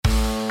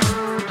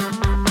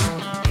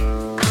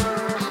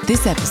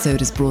This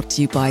episode is brought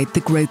to you by the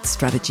Growth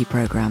Strategy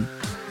Programme,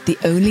 the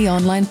only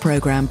online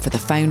programme for the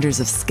founders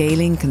of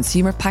scaling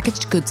consumer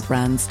packaged goods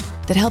brands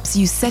that helps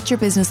you set your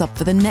business up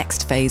for the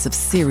next phase of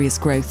serious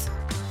growth.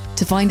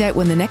 To find out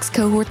when the next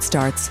cohort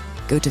starts,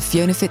 go to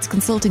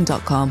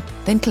fionafittsconsulting.com,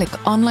 then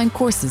click online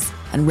courses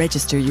and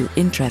register your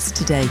interest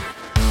today.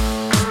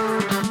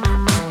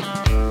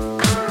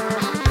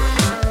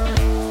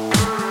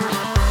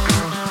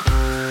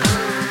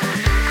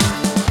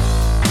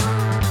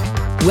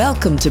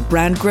 Welcome to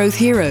Brand Growth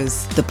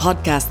Heroes, the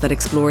podcast that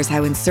explores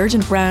how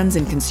insurgent brands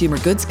in consumer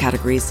goods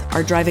categories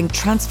are driving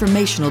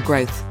transformational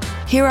growth.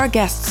 Here our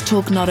guests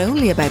talk not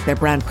only about their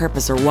brand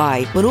purpose or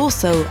why, but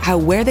also how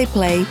where they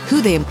play,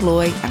 who they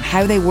employ, and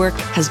how they work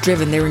has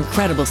driven their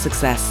incredible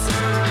success.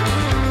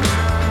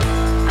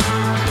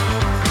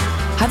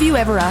 Have you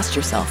ever asked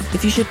yourself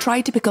if you should try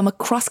to become a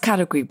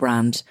cross-category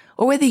brand,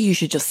 or whether you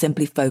should just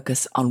simply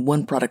focus on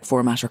one product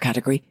format or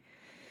category?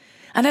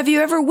 And have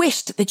you ever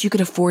wished that you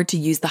could afford to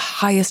use the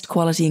highest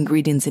quality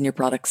ingredients in your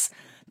products,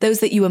 those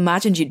that you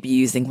imagined you'd be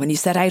using when you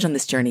set out on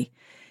this journey,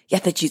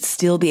 yet that you'd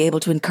still be able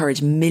to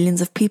encourage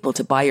millions of people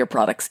to buy your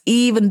products,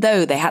 even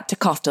though they had to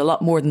cost a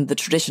lot more than the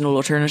traditional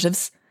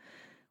alternatives?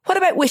 What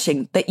about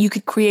wishing that you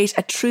could create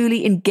a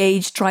truly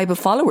engaged tribe of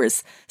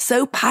followers,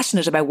 so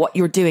passionate about what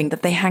you're doing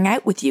that they hang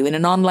out with you in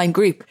an online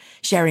group,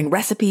 sharing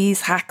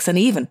recipes, hacks, and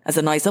even, as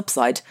a nice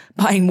upside,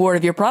 buying more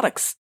of your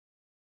products?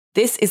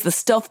 This is the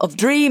stuff of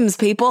dreams,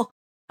 people.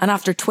 And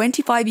after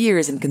 25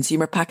 years in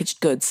consumer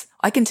packaged goods,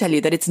 I can tell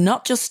you that it's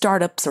not just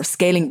startups or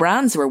scaling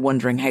brands who are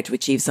wondering how to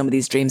achieve some of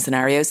these dream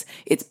scenarios.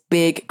 It's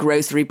big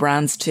grocery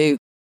brands too.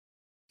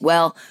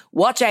 Well,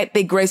 watch out,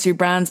 big grocery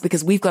brands,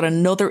 because we've got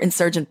another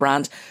insurgent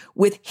brand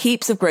with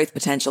heaps of growth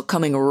potential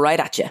coming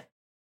right at you.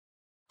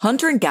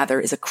 Hunter &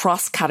 Gather is a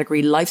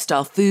cross-category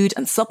lifestyle food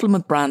and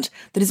supplement brand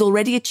that is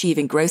already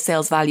achieving gross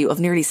sales value of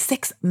nearly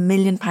 £6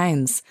 million.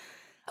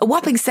 A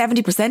whopping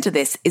 70% of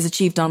this is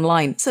achieved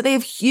online, so they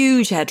have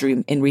huge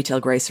headroom in retail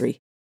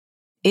grocery.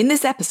 In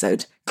this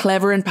episode,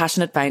 clever and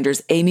passionate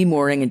founders Amy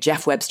Mooring and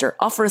Jeff Webster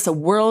offer us a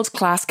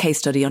world-class case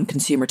study on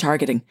consumer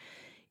targeting.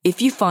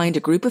 If you find a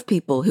group of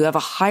people who have a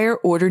higher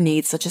order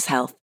need such as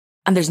health,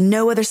 and there's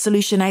no other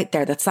solution out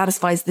there that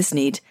satisfies this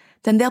need,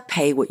 then they'll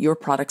pay what your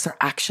products are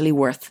actually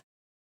worth.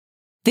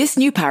 This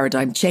new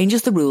paradigm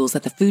changes the rules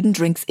that the food and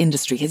drinks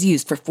industry has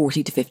used for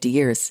 40 to 50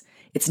 years.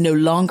 It's no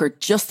longer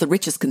just the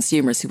richest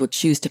consumers who will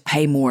choose to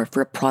pay more for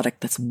a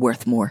product that's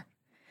worth more.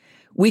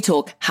 We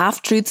talk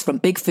half-truths from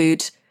big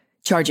food,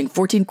 charging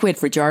 14 quid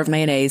for a jar of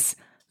mayonnaise,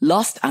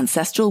 lost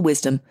ancestral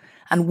wisdom,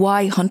 and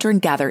why Hunter &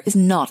 Gather is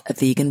not a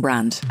vegan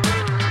brand.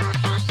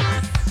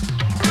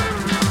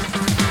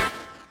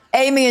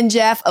 Amy and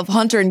Jeff of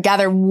Hunter &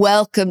 Gather,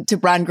 welcome to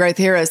Brand Growth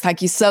Heroes.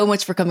 Thank you so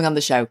much for coming on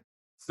the show.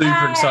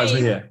 Super excited to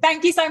be here.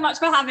 Thank you so much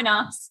for having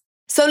us.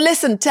 So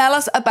listen, tell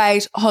us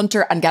about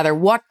Hunter & Gather.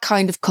 What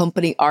kind of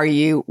company are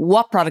you?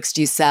 What products do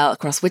you sell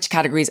across which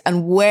categories?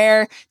 And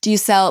where do you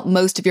sell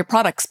most of your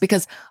products?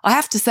 Because I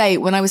have to say,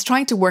 when I was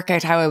trying to work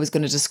out how I was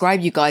going to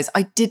describe you guys,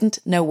 I didn't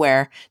know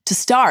where to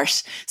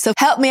start. So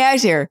help me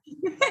out here.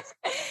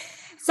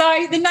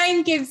 So the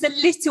name gives a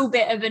little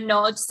bit of a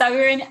nod. So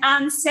we're an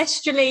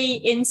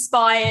ancestrally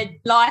inspired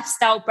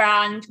lifestyle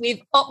brand with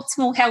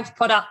optimal health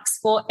products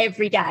for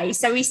every day.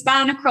 So we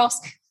span across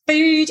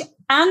food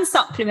and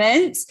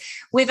supplements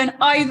with an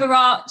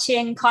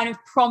overarching kind of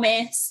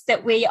promise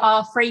that we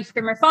are free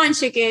from refined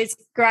sugars,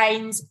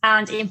 grains,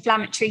 and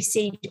inflammatory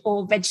seed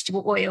or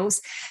vegetable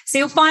oils. So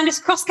you'll find us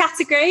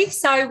cross-category.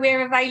 So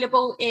we're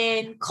available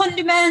in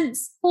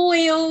condiments,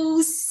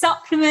 oils,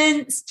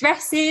 supplements,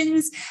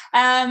 dressings,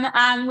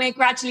 and we're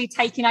gradually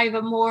taking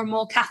over more and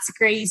more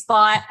categories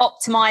by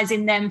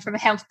optimizing them from a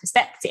health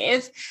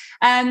perspective.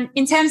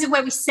 In terms of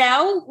where we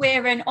sell,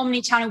 we're an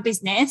omni-channel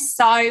business.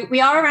 So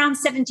we are around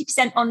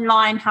 70%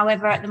 online,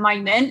 however, at the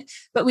moment,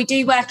 but we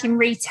do work in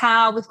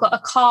retail. We've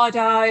got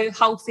Ocado,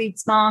 Whole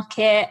Foods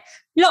Market,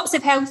 lots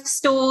of health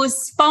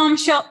stores, farm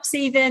shops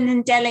even,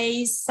 and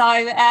delis. So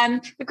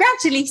we're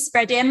gradually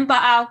spreading,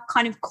 but our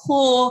kind of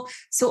core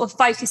sort of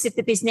focus of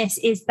the business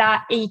is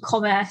that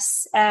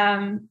e-commerce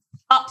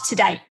up to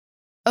date.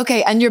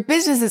 Okay, and your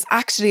business is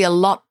actually a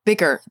lot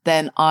bigger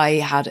than I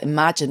had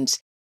imagined.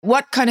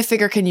 What kind of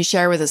figure can you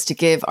share with us to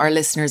give our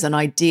listeners an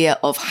idea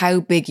of how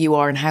big you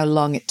are and how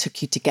long it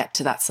took you to get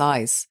to that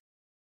size?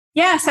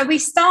 Yeah, so we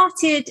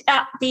started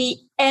at the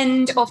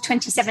end of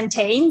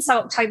 2017, so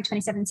October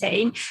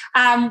 2017.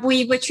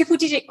 We were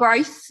triple-digit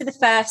growth for the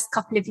first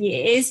couple of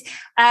years,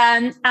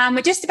 and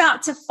we're just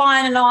about to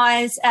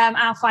finalise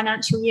our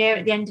financial year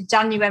at the end of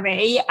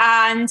January,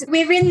 and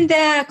we're in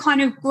the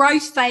kind of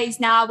growth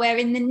phase now, where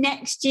in the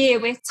next year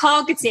we're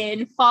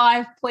targeting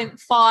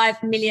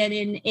 5.5 million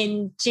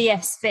in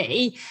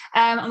GSV,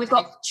 and we've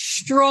got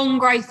strong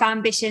growth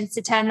ambitions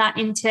to turn that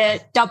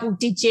into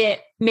double-digit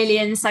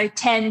millions, so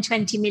 10,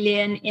 20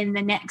 million in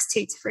the next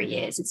 2 to 3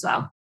 years as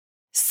well.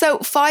 So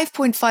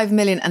 5.5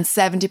 million and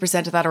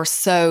 70% of that or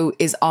so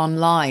is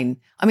online.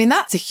 I mean,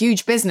 that's a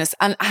huge business.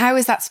 And how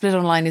is that split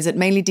online? Is it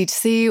mainly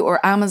D2C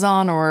or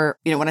Amazon or,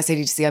 when I say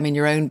D2C, I mean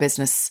your own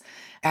business?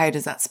 How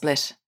does that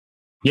split?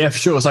 Yeah, for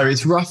sure. So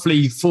it's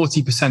roughly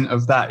 40%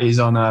 of that is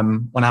on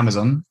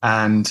Amazon,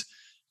 and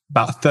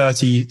about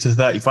 30 to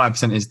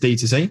 35% is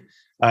D2C.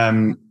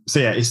 So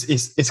yeah,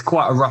 it's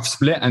quite a rough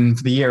split. And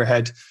for the year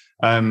ahead,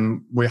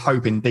 we're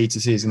hoping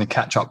D2C is going to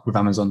catch up with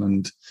Amazon,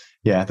 and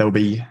yeah, there'll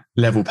be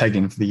level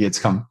pegging for the year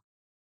to come.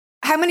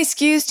 How many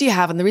SKUs do you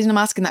have? And the reason I'm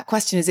asking that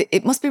question is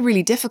it must be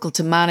really difficult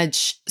to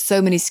manage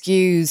so many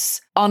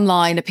SKUs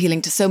online,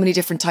 appealing to so many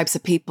different types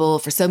of people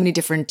for so many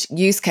different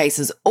use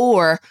cases.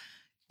 Or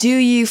do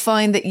you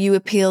find that you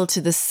appeal to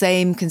the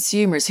same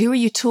consumers? Who are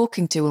you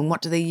talking to and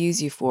what do they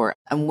use you for?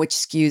 And which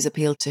SKUs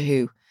appeal to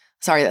who?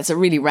 Sorry, that's a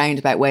really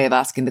roundabout way of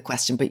asking the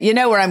question, but you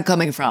know where I'm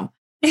coming from.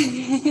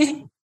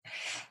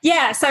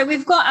 Yeah, so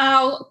we've got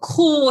our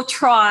core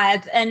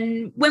tribe.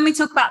 And when we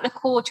talk about the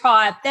core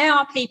tribe, there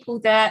are people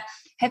that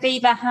have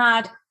either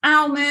had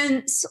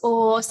ailments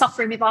or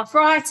suffering with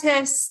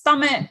arthritis,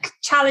 stomach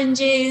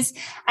challenges,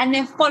 and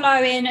they're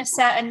following a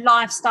certain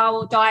lifestyle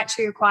or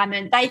dietary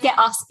requirement. They get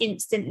us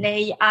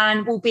instantly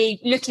and will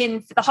be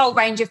looking for the whole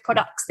range of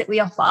products that we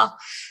offer.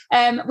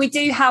 We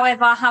do,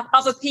 however, have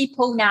other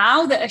people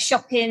now that are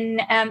shopping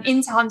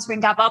into Hunter &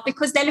 Gather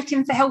because they're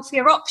looking for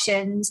healthier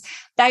options.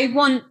 They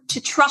want to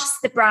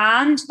trust the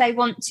brand. They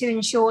want to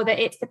ensure that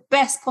it's the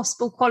best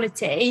possible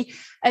quality,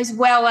 as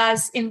well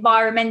as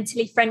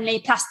environmentally friendly,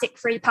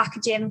 plastic-free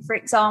packaging, for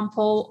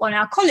example, on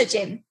our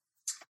collagen.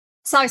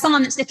 So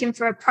someone that's looking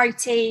for a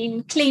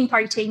clean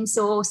protein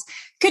source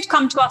could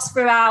come to us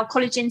for our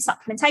collagen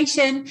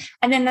supplementation,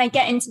 and then they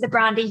get into the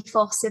brand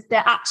ethos of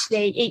that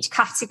actually each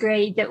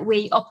category that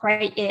we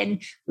operate in,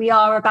 we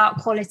are about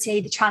quality,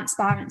 the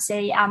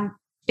transparency, and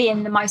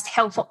being the most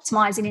health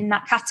optimizing in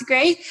that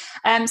category.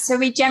 So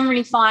we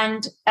generally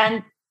find,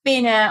 and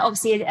being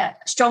obviously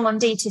strong on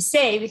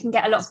D2C, we can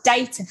get a lot of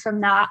data from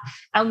that.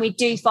 And we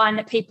do find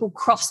that people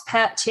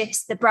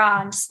cross-purchase the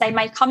brands. They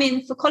may come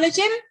in for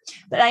collagen,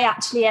 but they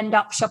actually end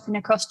up shopping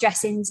across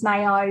dressings,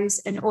 mayos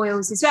and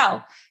oils as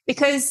well.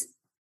 Because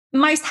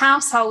most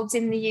households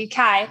in the UK,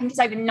 I think it's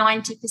over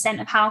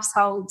 90% of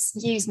households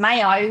use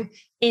mayo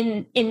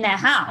in their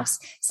house.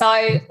 So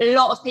a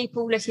lot of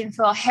people looking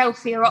for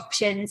healthier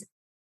options.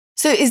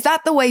 So is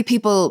that the way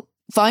people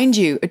find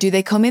you, or do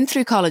they come in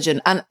through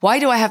collagen? And why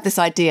do I have this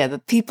idea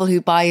that people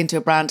who buy into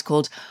a brand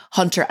called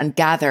Hunter &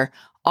 Gather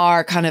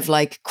are kind of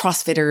like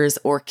CrossFitters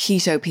or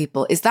keto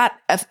people? Is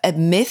that a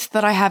myth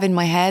that I have in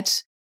my head?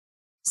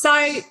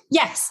 So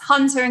yes,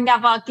 Hunter &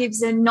 Gather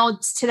gives a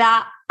nod to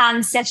that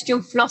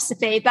ancestral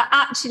philosophy, but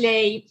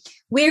actually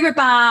we're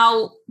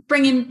about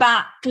bringing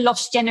back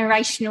lost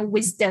generational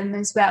wisdom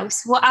as well.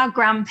 So what our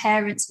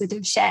grandparents would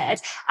have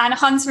shared. And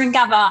Hunter &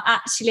 Gather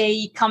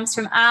actually comes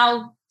from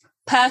our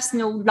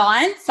personal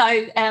line.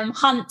 So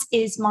Hunt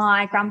is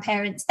my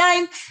grandparents'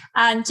 name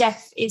and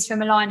Jeff is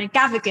from a line of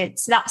Gathergood.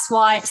 So that's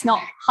why it's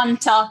not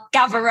Hunter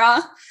Gatherer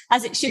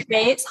as it should be.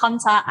 It's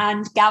Hunter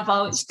and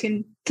Gather, which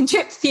can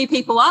trip a few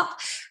people up.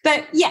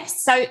 But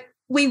yes, so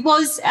we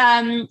was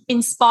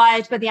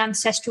inspired by the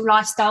ancestral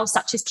lifestyles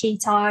such as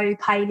keto,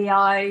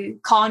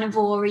 paleo,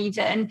 carnivore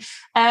even.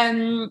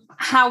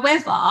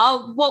 However,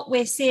 what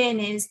we're seeing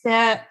is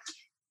that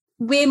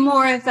we're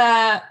more of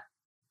a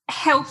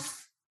health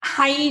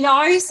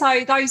halo,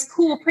 so those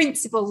core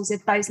principles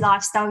of those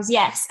lifestyles,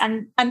 yes,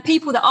 and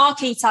people that are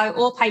keto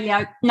or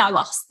paleo know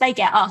us, they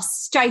get us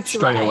straight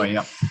away.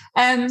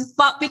 Yeah.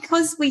 But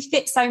because we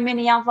fit so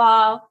many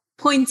other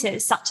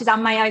pointers, such as our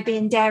mayo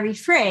being dairy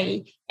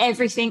free,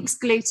 everything's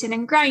gluten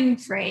and grain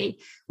free,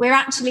 we're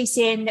actually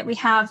seeing that we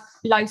have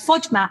low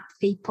FODMAP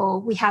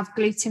people, we have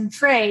gluten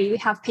free, we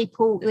have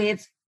people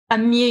with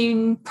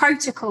immune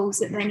protocols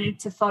that they need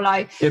to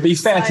follow. It'd be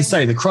fair to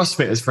say the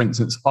CrossFitters, for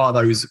instance, are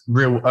those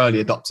real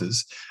early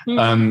adopters.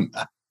 And,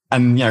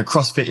 you know,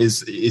 CrossFit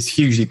is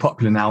hugely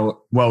popular now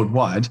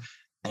worldwide.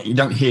 You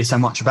don't hear so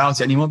much about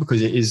it anymore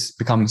because it is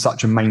becoming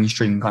such a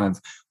mainstream kind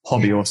of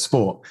hobby or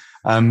sport.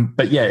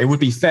 But yeah, it would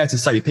be fair to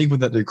say people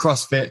that do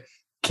CrossFit,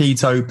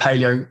 keto,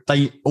 paleo,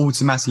 they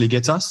automatically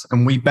get us.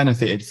 And we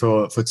benefited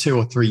for 2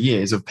 or 3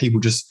 years of people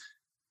just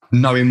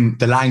knowing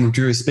the language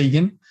we were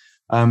speaking.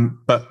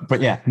 But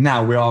yeah,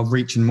 now we are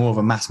reaching more of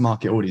a mass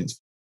market audience.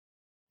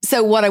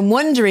 So what I'm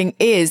wondering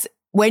is,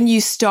 when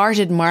you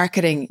started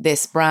marketing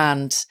this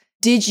brand,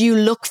 did you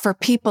look for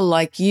people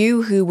like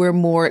you who were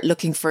more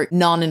looking for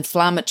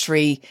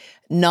non-inflammatory,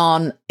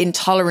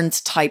 non-intolerance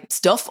type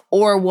stuff?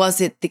 Or was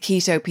it the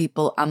keto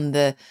people and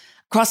the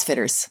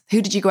CrossFitters?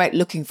 Who did you go out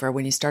looking for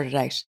when you started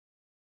out?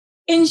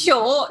 In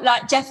short,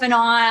 like Jeff and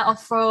I are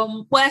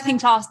from working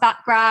class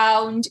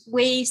background.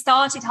 We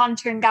started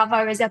Hunter &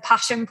 Gather as a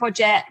passion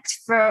project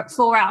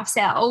for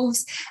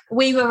ourselves.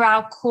 We were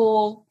our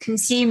core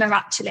consumer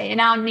actually,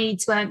 and our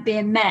needs weren't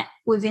being met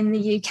within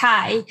the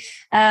UK.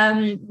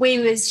 We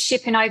was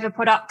shipping over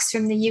products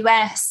from the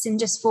US and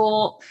just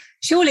thought,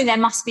 surely there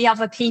must be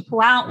other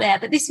people out there.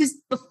 But this was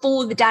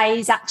before the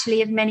days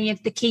actually of many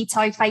of the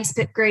keto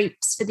Facebook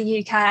groups for the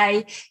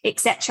UK,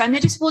 etc. And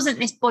there just wasn't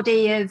this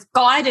body of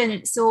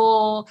guidance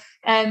or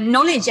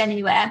knowledge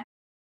anywhere.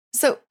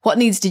 So what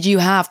needs did you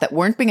have that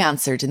weren't being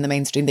answered in the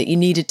mainstream that you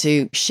needed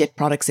to ship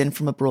products in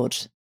from abroad?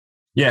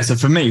 Yeah, so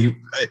for me,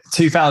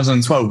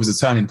 2012 was a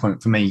turning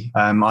point for me.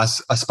 I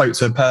spoke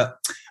to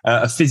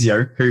a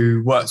physio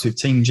who works with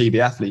Team GB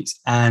athletes,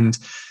 and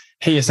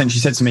he essentially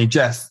said to me,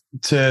 Jeff,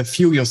 to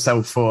fuel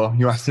yourself for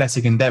your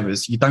athletic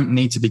endeavours, you don't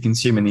need to be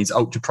consuming these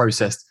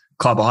ultra-processed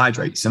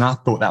carbohydrates. And I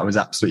thought that was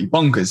absolutely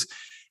bonkers.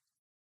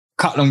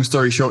 Cut long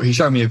story short, he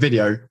showed me a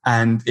video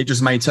and it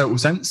just made total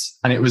sense.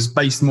 And it was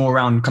based more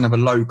around kind of a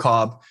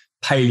low-carb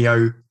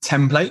paleo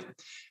template.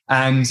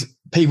 And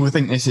people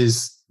think this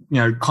is,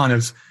 kind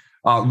of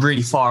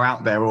really far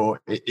out there, or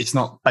it's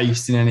not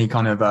based in any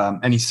kind of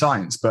any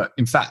science, but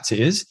in fact it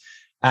is.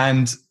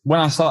 And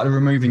when I started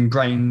removing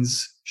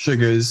grains,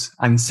 sugars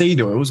and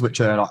seed oils, which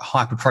are like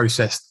hyper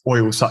processed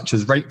oils such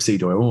as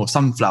rapeseed oil or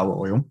sunflower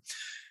oil,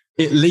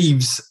 it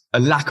leaves a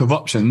lack of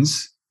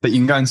options that you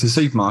can go into the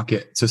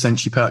supermarket to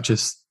essentially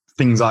purchase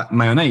things like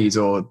mayonnaise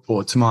or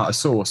tomato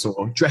sauce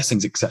or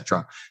dressings,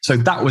 etc. So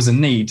that was a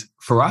need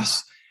for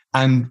us.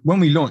 And when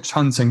we launched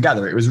Hunt and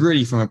Gather, it was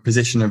really from a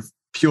position of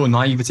pure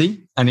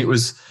naivety. And it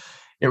was,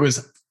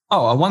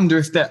 I wonder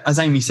if there, as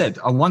Amy said,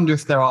 I wonder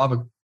if there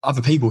are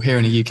other people here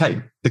in the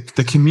UK.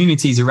 The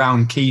communities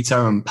around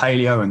keto and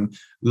paleo and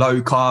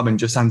low carb and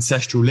just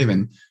ancestral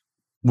living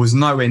was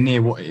nowhere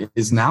near what it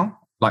is now,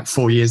 like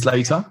 4 years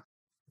later.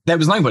 There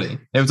was nobody.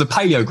 There was a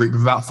paleo group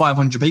of about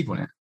 500 people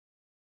in it.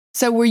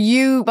 So were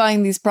you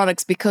buying these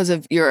products because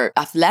of your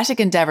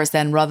athletic endeavours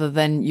then, rather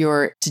than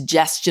your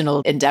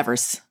digestional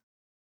endeavours?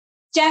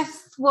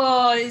 Jeff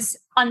was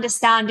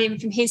understanding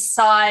from his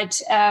side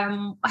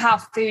how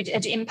food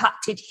had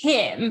impacted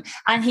him.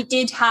 And he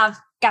did have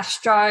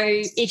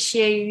gastro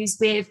issues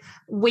with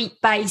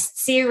wheat-based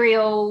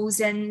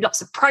cereals and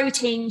lots of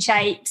protein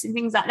shakes and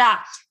things like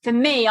that. For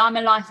me, I'm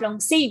a lifelong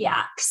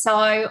celiac.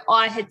 So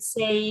I had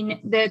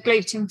seen the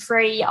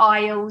gluten-free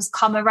aisles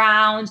come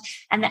around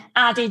and the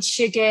added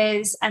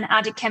sugars and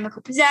added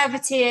chemical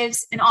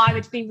preservatives, and I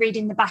would be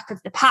reading the back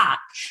of the pack.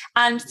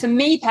 And for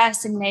me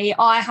personally,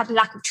 I had a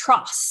lack of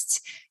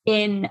trust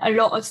in a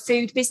lot of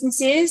food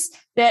businesses,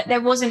 that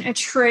there wasn't a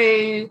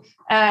true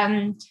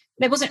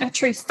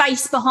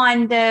face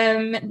behind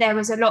them. There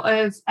was a lot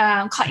of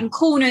cutting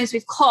corners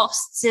with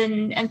costs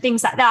and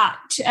things like that.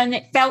 And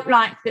it felt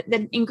like that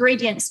the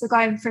ingredients were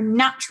going from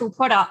natural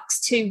products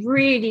to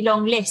really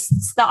long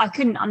lists that I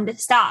couldn't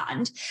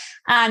understand.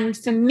 And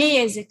for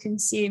me as a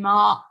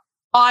consumer,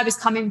 I was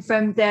coming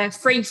from the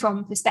free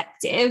from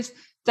perspective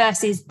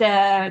versus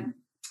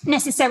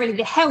necessarily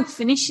the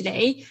health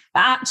initially,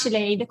 but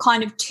actually the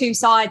kind of two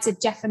sides of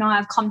Jeff and I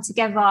have come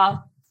together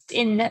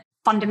in the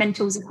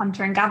fundamentals of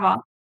Hunter and Gather.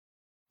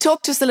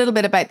 Talk to us a little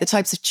bit about the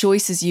types of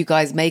choices you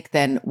guys make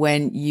then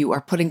when you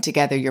are putting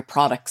together your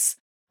products.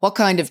 What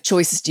kind of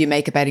choices do you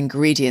make about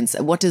ingredients?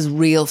 And what does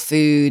real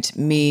food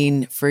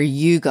mean for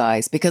you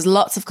guys? Because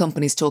lots of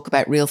companies talk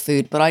about real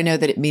food, but I know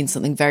that it means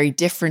something very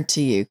different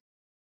to you.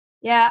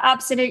 Yeah,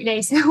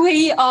 absolutely. So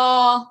we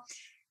are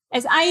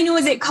as anal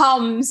as it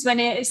comes when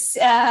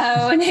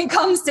it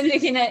comes to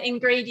looking at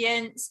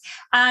ingredients.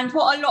 And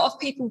what a lot of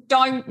people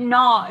don't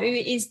know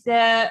is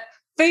that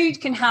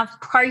food can have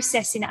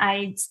processing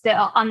aids that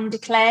are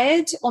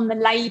undeclared on the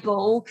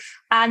label,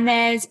 and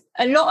there's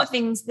a lot of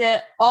things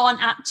that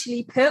aren't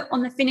actually put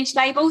on the finished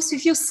label. So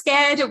if you're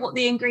scared of what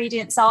the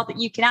ingredients are that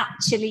you can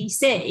actually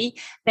see,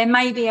 there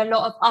may be a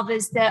lot of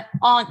others that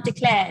aren't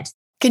declared.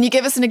 Can you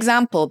give us an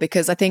example?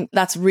 Because I think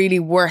that's really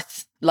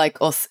worth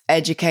us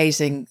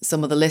educating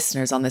some of the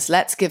listeners on this.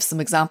 Let's give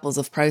some examples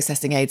of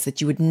processing aids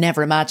that you would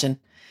never imagine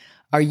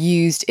are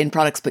used in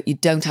products, but you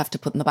don't have to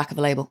put in the back of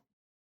a label.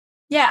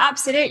 Yeah,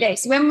 absolutely.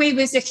 So when we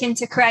was looking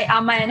to create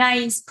our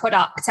mayonnaise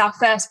product, our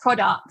first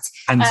product.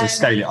 And to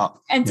scale it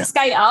up. And to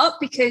scale it up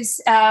because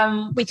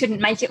we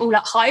couldn't make it all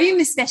at home,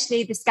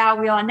 especially the scale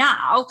we are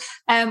now.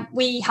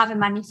 We have a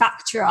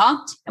manufacturer.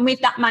 And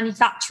with that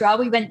manufacturer,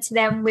 we went to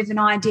them with an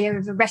idea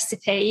of a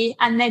recipe,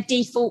 and their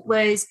default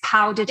was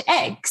powdered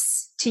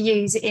eggs to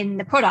use in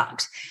the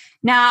product.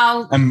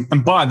 Now,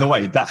 and by the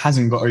way, that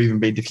hasn't got to even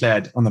be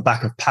declared on the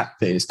back of pack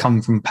that it's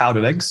come from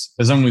powdered eggs.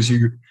 As long as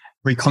you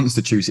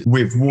reconstitute it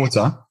with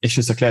water, it's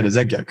just declared as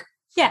egg yolk.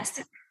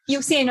 Yes,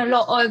 you'll see in a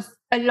lot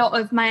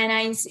of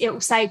mayonnaise, it will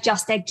say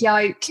just egg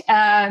yolk.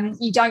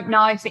 You don't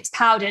know if it's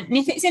powdered. And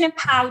if it's in a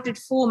powdered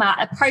format,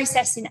 a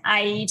processing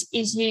aid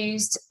is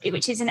used,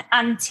 which is an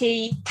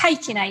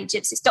anti-caking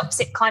agent. So it stops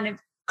it kind of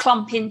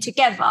clumping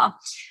together.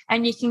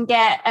 And you can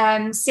get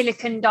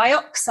silicon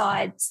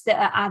dioxides that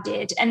are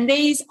added. And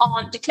these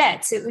aren't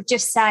declared. So it would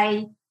just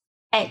say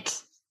egg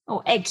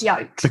or egg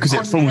yolk. Because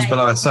it falls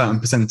below a certain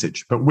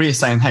percentage. But we're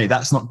saying, hey,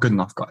 that's not good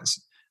enough, guys.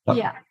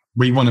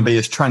 We want to be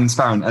as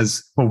transparent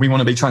we want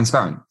to be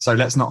transparent. So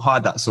let's not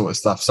hide that sort of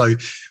stuff. So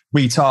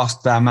we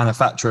tasked our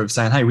manufacturer of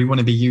saying, hey, we want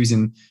to be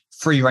using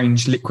free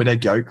range liquid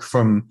egg yolk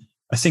from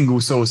a single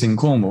source in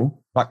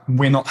Cornwall. Like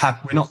we're not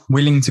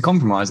willing to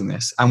compromise on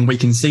this. And we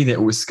can see that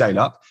it will scale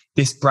up.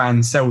 This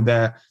brand sell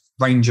their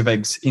range of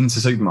eggs into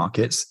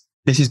supermarkets.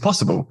 This is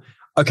possible.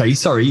 okay,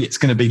 sorry, it's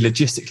going to be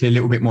logistically a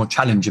little bit more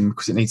challenging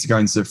because it needs to go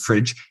into the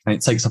fridge and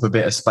it takes up a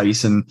bit of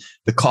space, and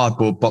the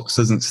cardboard box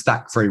doesn't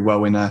stack very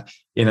well in a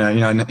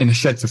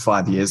shed for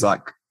 5 years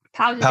like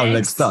Powdered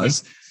Eggs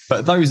does.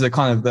 But those are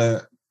kind of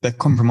the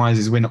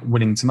compromises we're not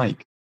willing to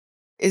make.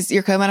 Is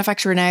your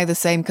co-manufacturer now the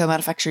same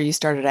co-manufacturer you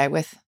started out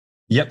with?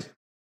 Yep.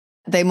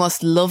 They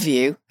must love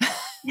you.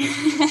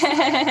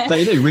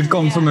 They do. We've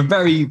gone from a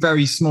very,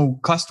 very small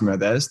customer of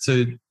theirs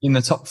to in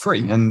the top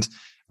 3. And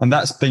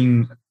that's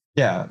been,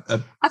 I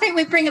think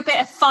we bring a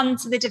bit of fun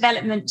to the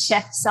development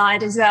chef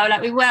side as well.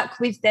 Like we work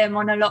with them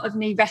on a lot of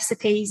new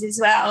recipes as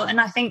well. And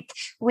I think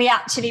we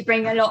actually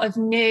bring a lot of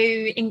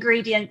new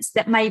ingredients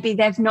that maybe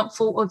they've not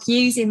thought of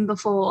using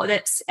before.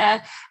 That's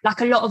like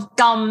a lot of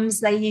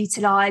gums they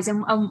utilise,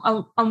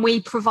 and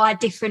we provide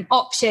different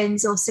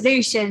options or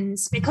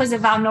solutions because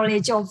of our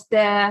knowledge of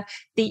the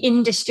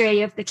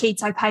industry of the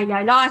keto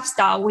paleo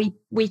lifestyle.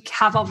 We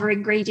have other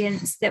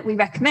ingredients that we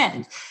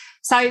recommend.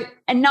 So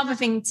another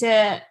thing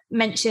to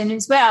mention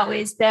as well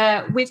is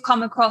that we've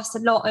come across a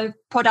lot of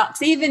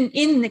products, even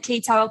in the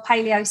keto or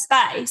paleo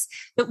space,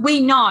 that we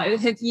know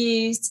have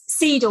used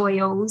seed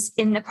oils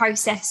in the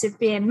process of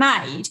being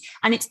made,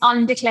 and it's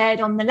undeclared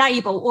on the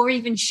label, or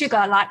even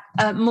sugar like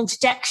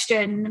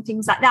maltodextrin and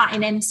things like that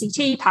in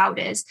MCT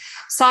powders.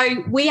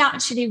 So we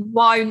actually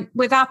won't,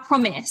 with our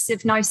promise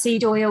of no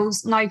seed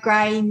oils, no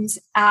grains,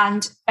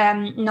 and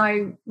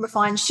no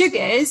refined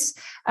sugars,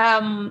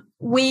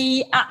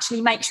 we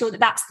actually make sure that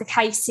that's the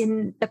case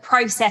in the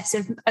process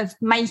of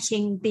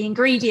making the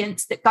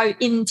ingredients that go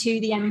into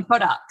the end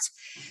product.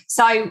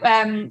 So,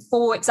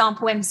 for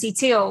example,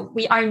 MCT oil,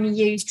 we only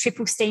use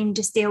triple steam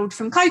distilled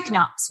from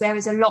coconuts,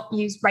 whereas a lot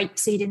use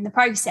rapeseed in the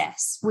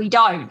process. We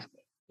don't.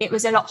 It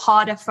was a lot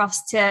harder for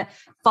us to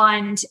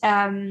find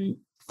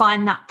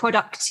that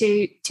product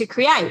to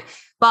create.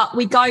 But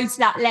we go to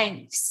that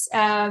lengths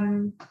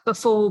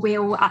before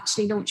we'll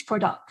actually launch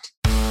product.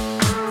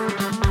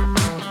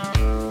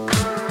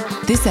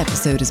 This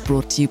episode is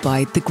brought to you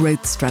by the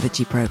Growth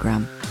Strategy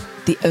Programme,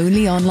 the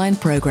only online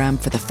programme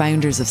for the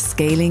founders of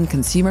scaling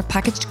consumer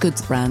packaged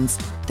goods brands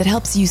that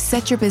helps you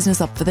set your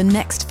business up for the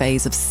next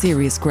phase of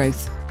serious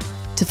growth.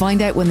 To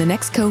find out when the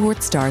next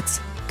cohort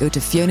starts, go to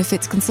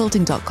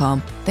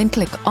FionaFitzConsulting.com, then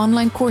click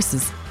online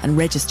courses and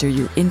register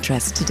your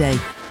interest today.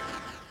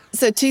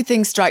 So 2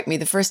 things strike me.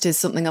 The first is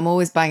something I'm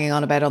always banging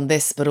on about on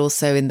this, but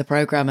also in the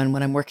programme and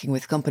when I'm working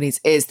with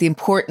companies, is the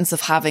importance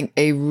of having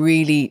a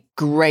really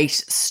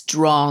great,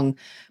 strong,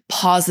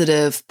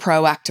 positive,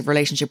 proactive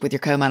relationship with your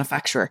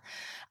co-manufacturer.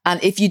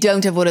 And if you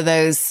don't have one of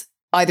those,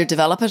 either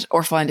develop it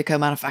or find a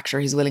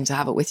co-manufacturer who's willing to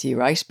have it with you,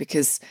 right?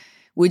 Because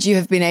would you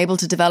have been able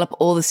to develop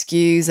all the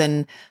SKUs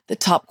and the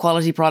top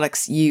quality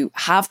products you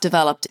have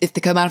developed if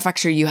the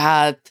co-manufacturer you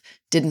had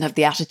didn't have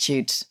the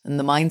attitude and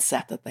the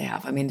mindset that they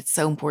have? I mean, it's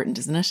so important,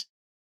 isn't it?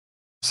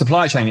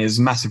 Supply chain is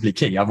massively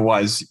key.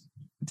 Otherwise,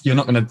 you're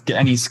not going to get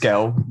any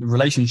scale. The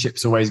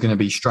relationship's always going to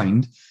be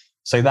strained.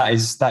 So that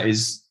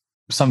is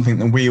something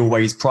that we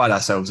always pride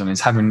ourselves on,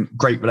 is having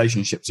great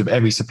relationships with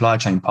every supply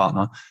chain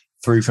partner,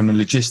 through from the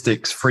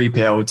logistics,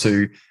 3PL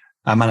to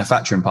our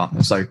manufacturing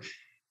partner. So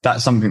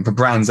that's something for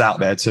brands out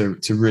there to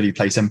really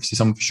place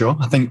emphasis on, for sure.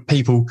 I think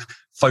people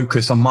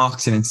focus on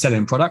marketing and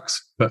selling products,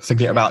 but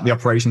forget about the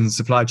operations and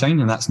supply chain.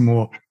 And that's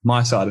more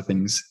my side of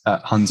things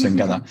at Hunter &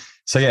 Gather.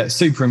 So yeah, it's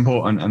super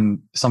important and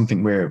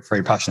something we're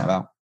very passionate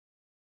about.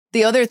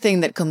 The other thing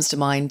that comes to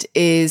mind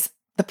is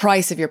the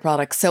price of your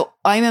products. So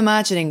I'm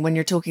imagining when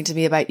you're talking to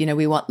me about,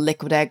 we want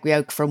liquid egg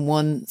yolk from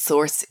one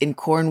source in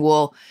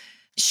Cornwall,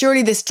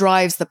 surely this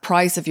drives the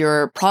price of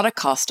your product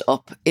cost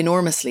up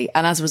enormously.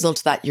 And as a result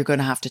of that, you're going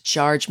to have to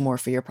charge more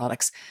for your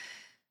products.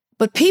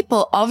 But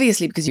people,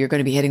 obviously, because you're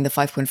going to be hitting the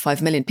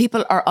 5.5 million,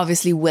 people are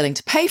obviously willing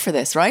to pay for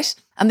this, right?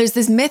 And there's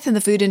this myth in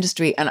the food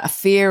industry and a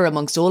fear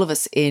amongst all of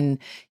us in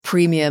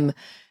premium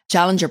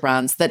challenger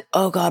brands that,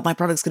 oh God, my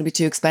product's going to be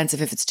too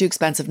expensive. If it's too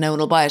expensive, no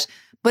one will buy it.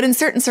 But in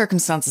certain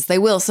circumstances, they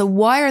will. So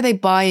why are they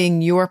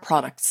buying your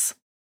products?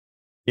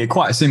 Yeah,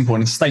 quite simple.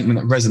 And a statement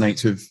that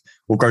resonates with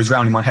or goes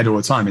around in my head all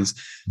the time is,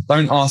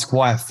 don't ask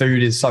why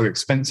food is so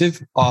expensive.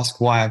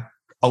 Ask why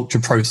ultra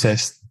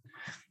processed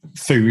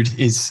food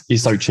is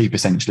so cheap,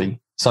 essentially.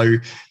 So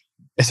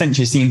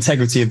essentially it's the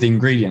integrity of the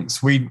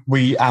ingredients.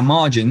 Our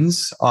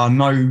margins are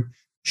no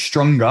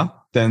stronger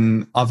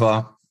than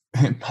other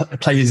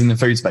players in the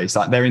food space.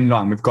 Like, they're in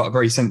line. We've got a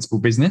very sensible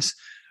business.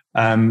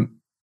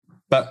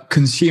 But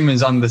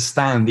consumers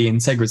understand the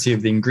integrity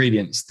of the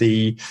ingredients,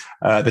 the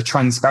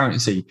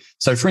transparency.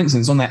 So for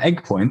instance, on that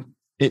egg point,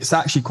 it's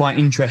actually quite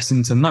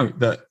interesting to note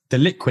that the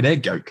liquid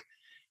egg yolk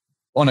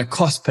on a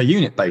cost per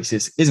unit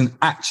basis isn't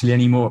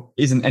any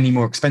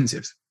more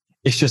expensive.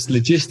 It's just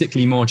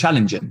logistically more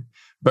challenging.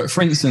 But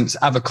for instance,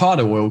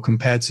 avocado oil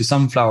compared to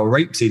sunflower or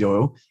rapeseed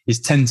oil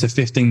is 10 to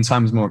 15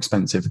 times more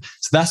expensive.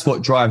 So that's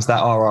what drives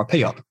that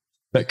RRP up.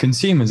 But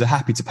consumers are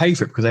happy to pay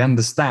for it because they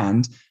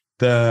understand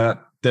the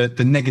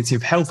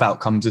negative health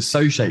outcomes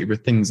associated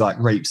with things like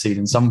rapeseed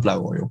and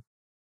sunflower oil.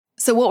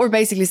 So what we're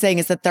basically saying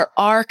is that there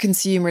are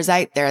consumers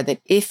out there that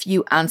if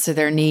you answer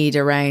their need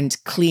around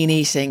clean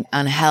eating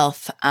and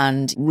health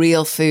and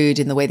real food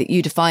in the way that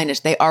you define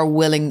it, they are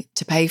willing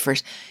to pay for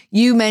it.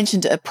 You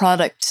mentioned a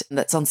product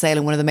that's on sale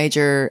in one of the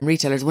major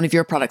retailers, one of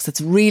your products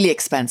that's really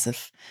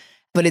expensive,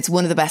 but it's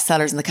one of the best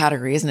sellers in the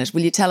category, isn't it?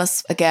 Will you tell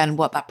us again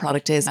what that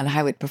product is and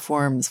how it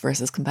performs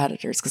versus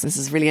competitors? Because this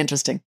is really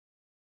interesting.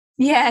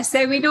 Yeah,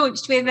 so we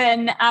launched with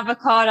an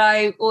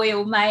avocado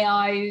oil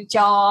mayo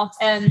jar,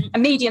 a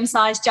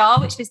medium-sized jar,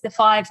 which was the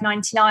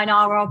 $5.99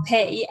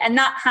 RRP, and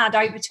that had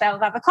over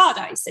 12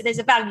 avocados. So there's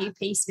a value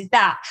piece with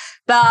that.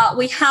 But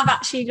we have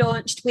actually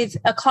launched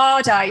with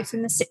Ocado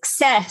from the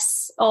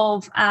success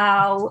of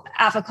our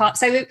avocado.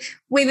 So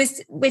we're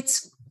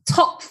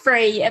top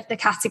 3 of the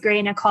category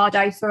in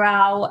Ocado for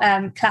our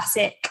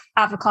classic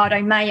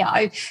avocado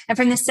mayo. And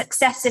from the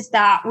success of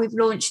that, we've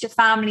launched a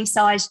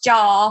family-sized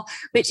jar,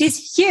 which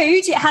is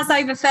huge. It has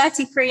over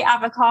 33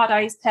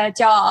 avocados per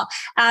jar.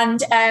 And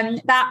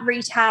that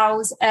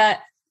retails at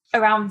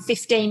around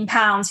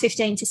 £15 to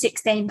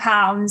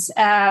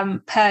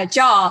 £16 per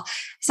jar.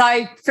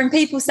 So from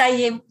people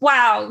saying,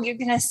 wow, you're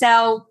going to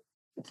sell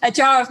a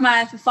jar of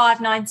mayo for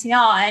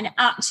 $5.99,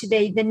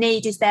 actually the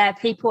need is there.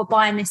 People are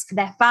buying this for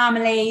their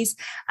families,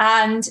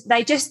 and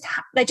they just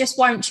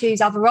won't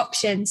choose other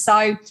options.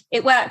 So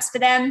it works for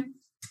them.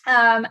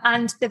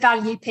 And the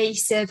value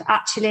piece of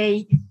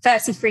actually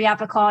 33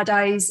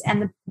 avocados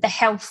and the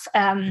health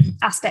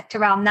aspect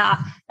around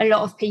that, a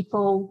lot of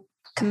people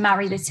can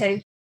marry the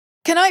two.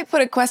 Can I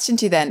put a question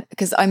to you then?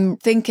 Because I'm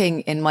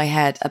thinking in my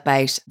head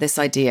about this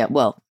idea.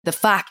 Well, the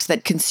fact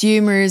that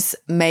consumers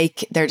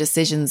make their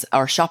decisions,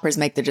 or shoppers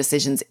make their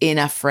decisions in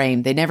a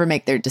frame. They never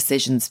make their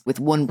decisions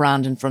with one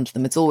brand in front of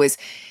them. It's always,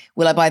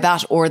 will I buy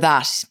that or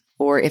that?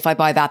 Or if I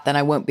buy that, then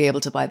I won't be able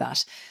to buy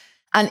that.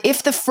 And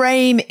if the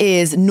frame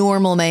is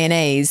normal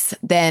mayonnaise,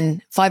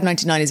 then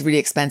 $5.99 is really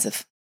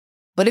expensive.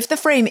 But if the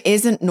frame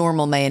isn't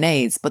normal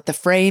mayonnaise, but the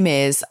frame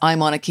is,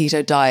 I'm on a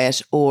keto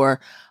diet,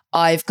 or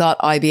I've got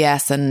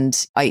IBS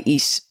and I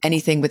eat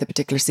anything with a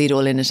particular seed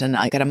oil in it and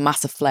I get a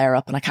massive flare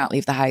up and I can't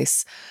leave the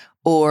house.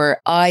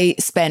 Or I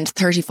spend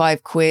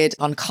 35 quid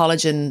on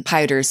collagen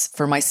powders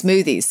for my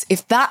smoothies.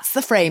 If that's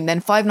the frame,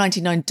 then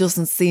 $5.99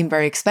 doesn't seem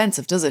very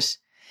expensive, does it?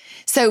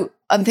 So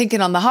I'm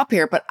thinking on the hop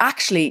here, but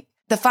actually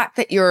the fact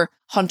that you're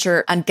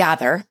hunter and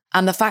gather,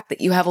 and the fact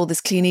that you have all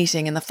this clean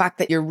eating, and the fact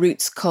that your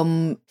roots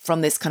come from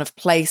this kind of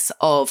place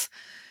of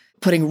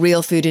putting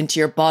real food into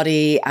your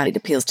body, and it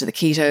appeals to the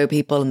keto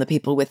people and the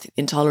people with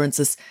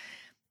intolerances,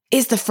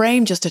 is the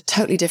frame just a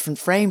totally different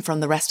frame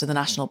from the rest of the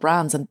national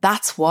brands? And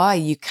that's why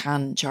you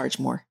can charge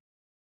more.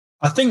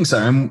 I think so.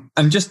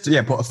 And just,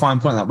 put a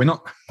fine point on that. We're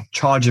not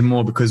charging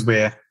more because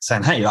we're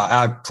saying, hey, like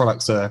our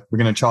products we're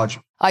going to charge.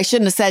 I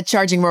shouldn't have said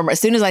charging more.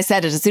 As soon as I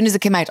said it, as soon as it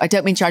came out, I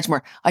don't mean charge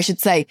more. I should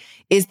say,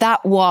 is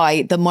that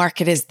why the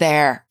market is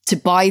there to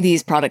buy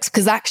these products?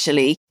 Because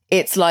actually,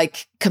 it's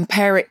like,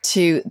 compare it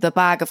to the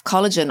bag of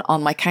collagen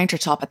on my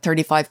countertop at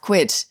 35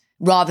 quid,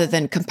 rather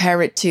than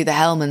compare it to the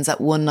Hellmann's at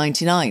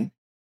 $1.99.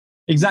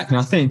 Exactly.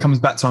 I think it comes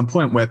back to one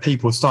point where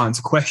people are starting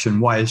to question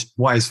why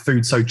is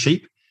food so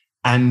cheap,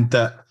 and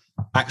that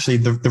actually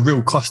the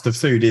real cost of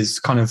food is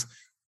kind of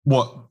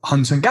what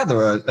hunter and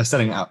gatherer are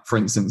selling it at, for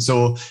instance.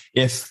 Or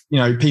if,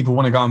 people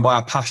want to go and buy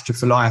a pasture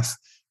for life,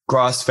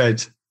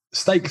 grass-fed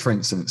steak, for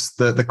instance,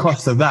 the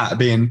cost of that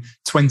being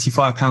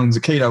 £25 a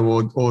kilo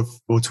or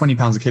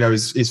 £20 a kilo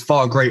is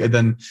far greater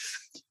than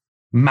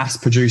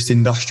mass-produced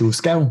industrial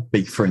scale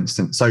beef, for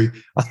instance. So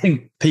I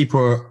think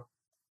people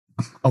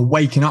are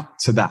waking up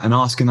to that and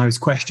asking those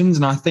questions.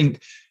 And I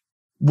think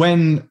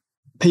when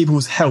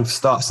people's health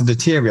starts to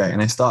deteriorate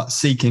and they start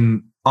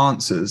seeking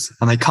answers,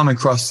 and they come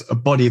across a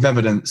body of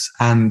evidence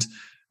and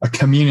a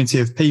community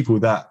of people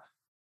that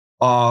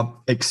are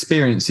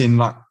experiencing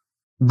like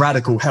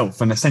radical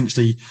health and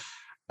essentially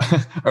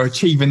are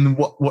achieving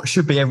what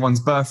should be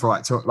everyone's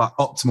birthright to like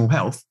optimal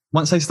health.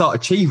 Once they start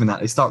achieving that,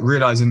 they start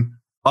realizing,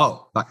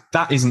 oh, like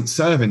that isn't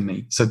serving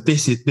me. So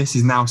this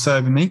is now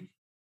serving me.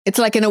 It's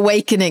like an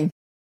awakening.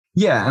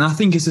 Yeah. And I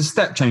think it's a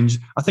step change.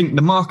 I think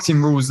the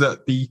marketing rules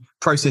that the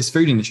processed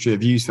food industry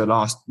have used for the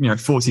last,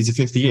 40 to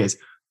 50 years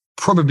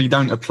probably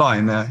don't apply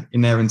in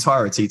their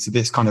entirety to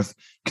this kind of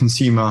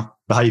consumer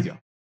behavior.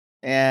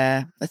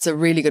 Yeah, that's a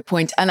really good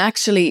point. And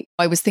actually,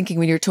 I was thinking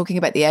when you were talking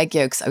about the egg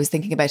yolks, I was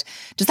thinking about,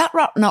 does that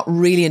not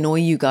really annoy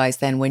you guys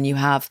then when you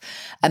have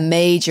a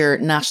major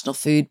national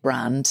food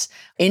brand,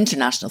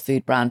 international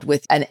food brand,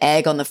 with an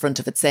egg on the front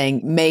of it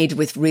saying made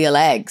with real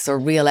eggs or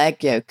real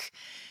egg yolk?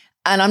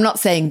 And I'm not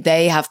saying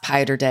they have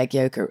powdered egg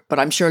yolk, but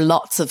I'm sure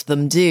lots of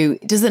them do.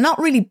 Does it not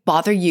really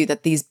bother you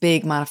that these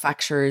big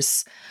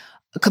manufacturers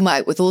come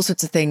out with all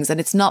sorts of things and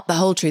it's not the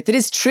whole truth? It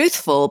is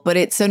truthful, but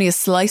it's only a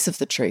slice of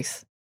the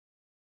truth.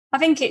 I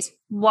think it's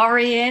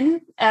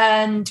worrying,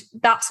 and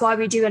that's why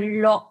we do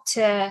a lot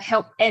to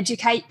help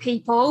educate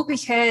people,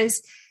 because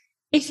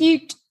if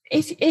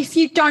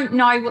you don't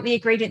know what the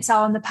ingredients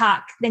are on the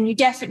pack, then you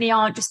definitely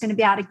aren't just going to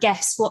be able to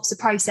guess what's a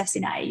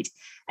processing aid.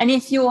 And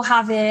if you're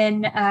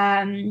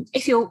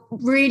if you're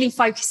really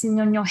focusing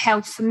on your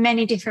health for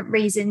many different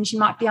reasons, you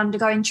might be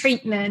undergoing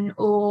treatment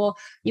or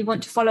you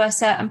want to follow a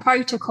certain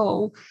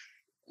protocol,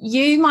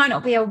 you might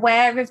not be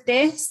aware of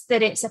this,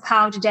 that it's a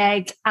powdered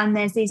egg and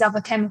there's these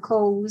other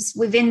chemicals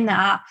within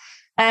that.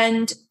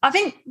 And I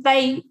think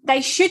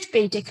they should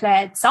be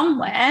declared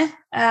somewhere,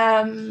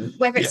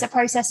 whether it's a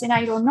processing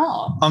aid or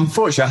not.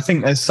 Unfortunately, I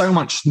think there's so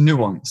much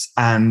nuance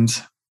and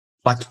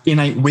like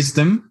innate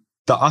wisdom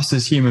that us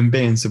as human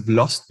beings have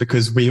lost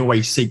because we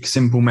always seek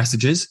simple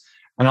messages.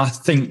 And I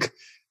think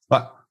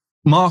like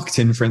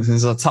marketing, for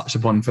instance, as I touched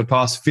upon for the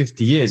past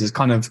 50 years,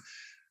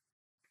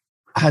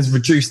 has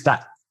reduced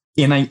that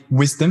innate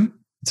wisdom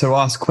to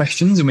ask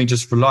questions, and we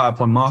just rely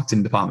upon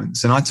marketing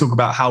departments. And I talk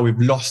about how we've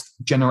lost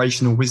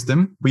generational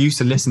wisdom. We used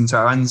to listen to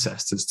our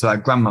ancestors, to our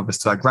grandmothers,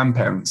 to our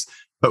grandparents,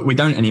 but we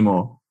don't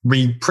anymore.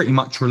 We pretty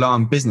much rely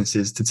on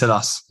businesses to tell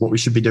us what we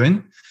should be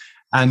doing.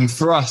 And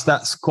for us,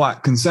 that's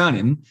quite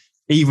concerning,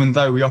 even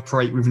though we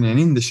operate within an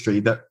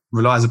industry that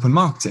relies upon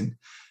marketing.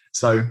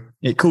 So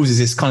it causes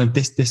this kind of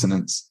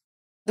dissonance.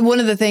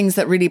 One of the things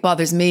that really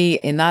bothers me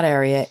in that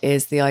area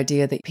is the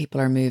idea that people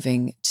are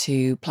moving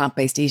to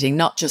plant-based eating,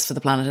 not just for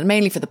the planet and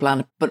mainly for the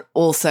planet, but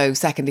also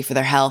secondly for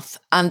their health.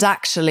 And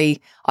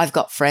actually, I've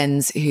got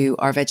friends who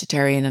are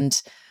vegetarian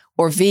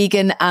or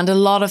vegan, and a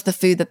lot of the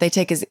food that they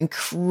take is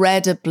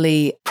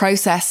incredibly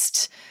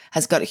processed,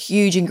 has got a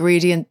huge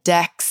ingredient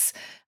decks,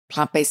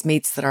 plant-based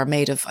meats that are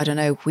made of, I don't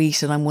know,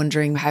 wheat. And I'm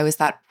wondering, how is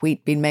that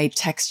wheat being made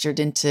textured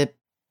into,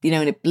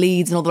 and it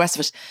bleeds and all the rest of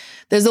it.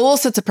 There's all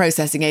sorts of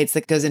processing aids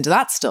that goes into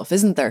that stuff,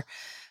 isn't there?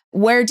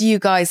 Where do you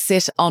guys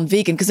sit on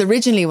vegan? Because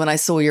originally when I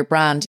saw your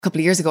brand a couple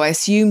of years ago, I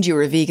assumed you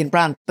were a vegan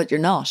brand, but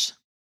you're not.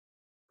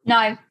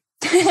 No.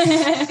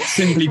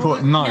 Simply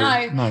put, no.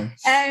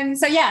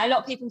 So yeah, a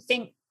lot of people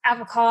think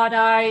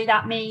avocado,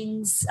 that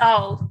means,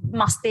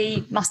 must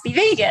be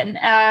vegan.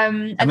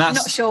 I'm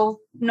not sure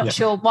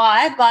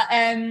why, but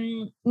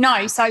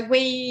no. So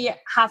we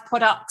have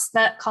products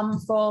that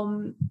come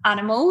from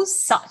animals,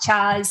 such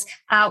as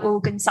our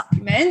organ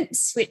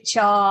supplements, which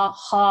are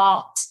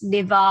heart,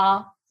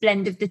 liver,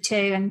 blend of the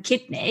two, and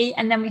kidney.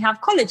 And then we have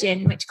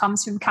collagen, which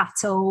comes from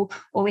cattle,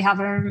 or we have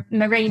a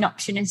marine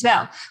option as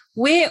well.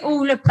 We're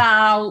all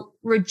about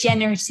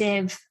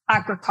regenerative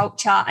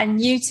agriculture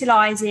and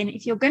utilising,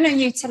 if you're going to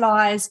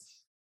utilise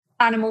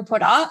animal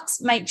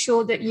products, make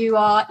sure that you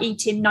are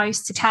eating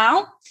nose to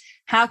tail.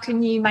 How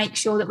can you make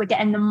sure that we're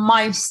getting the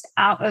most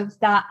out of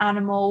that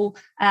animal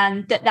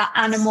and that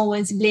animal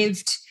has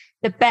lived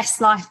the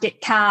best life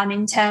it can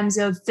in terms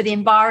of for the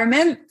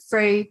environment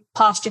through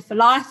pasture for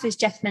life, as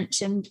Jeff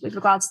mentioned with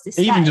regards to this.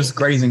 Even just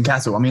grazing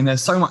cattle. I mean,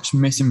 there's so much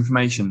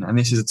misinformation, and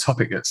this is a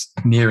topic that's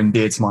near and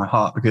dear to my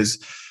heart because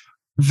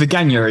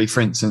Veganuary, for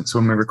instance,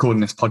 when we're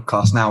recording this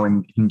podcast now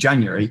in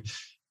January,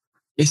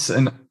 it's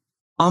an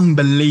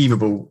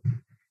unbelievable,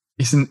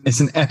 it's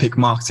an epic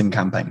marketing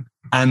campaign.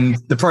 And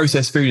the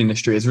processed food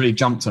industry has really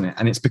jumped on it,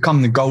 and it's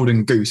become the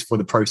golden goose for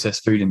the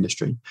processed food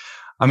industry.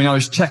 I mean, I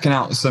was checking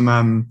out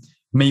some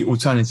meat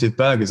alternative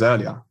burgers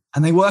earlier,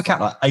 and they work out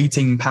like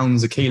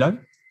 £18 a kilo.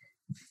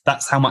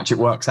 That's how much it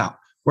works out.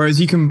 Whereas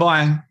you can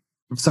buy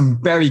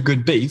some very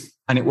good beef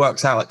and it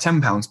works out at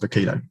 £10 per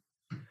kilo.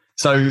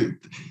 So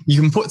you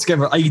can put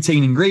together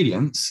 18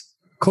 ingredients,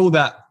 call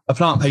that a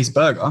plant-based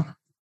burger,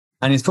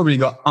 and it's probably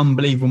got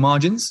unbelievable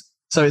margins.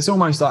 So it's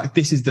almost like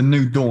this is the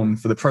new dawn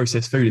for the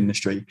processed food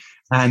industry.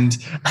 And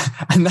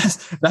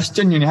that's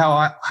genuinely how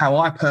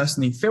I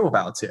personally feel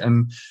about it.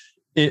 And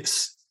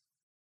it's,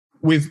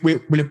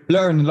 we're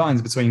blurring the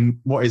lines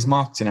between what is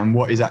marketing and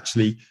what is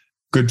actually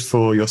good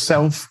for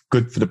yourself,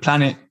 good for the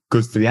planet,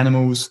 good for the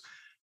animals.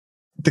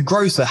 The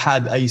Grocer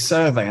had a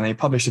survey and they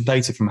published the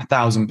data from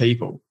 1,000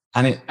 people.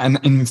 And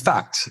in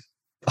fact,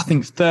 I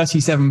think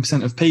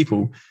 37% of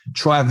people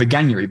try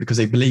Veganuary because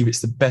they believe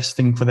it's the best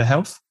thing for their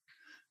health.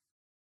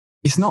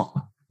 It's not,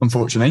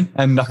 unfortunately.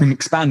 And I can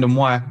expand on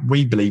why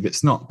we believe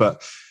it's not.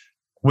 But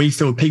we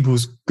feel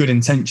people's good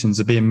intentions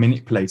are being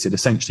manipulated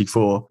essentially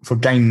for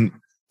gain.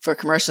 For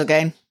commercial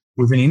gain.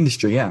 Within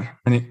industry, yeah.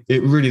 And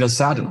it really does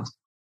sadden us.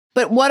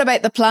 But what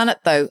about the planet,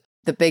 though?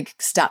 The big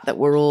stat that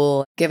we're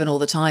all given all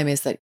the time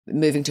is that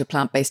moving to a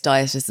plant-based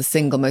diet is the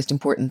single most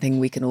important thing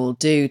we can all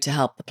do to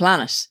help the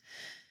planet.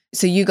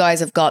 So you guys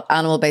have got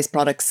animal-based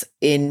products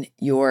in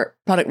your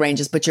product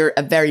ranges, but you're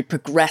a very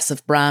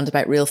progressive brand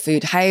about real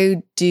food.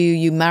 How do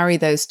you marry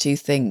those two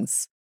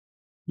things?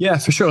 Yeah,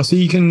 for sure. So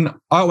I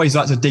always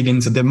like to dig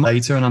into the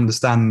data and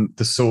understand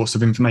the source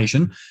of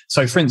information.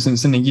 So for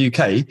instance, in the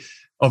UK,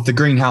 of the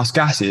greenhouse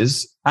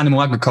gases, animal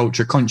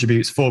agriculture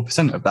contributes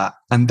 4% of that.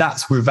 And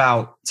that's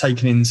without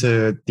taking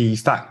into the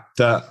fact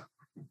that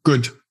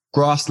good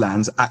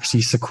grasslands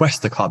actually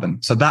sequester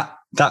carbon. So that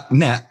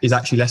net is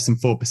actually less than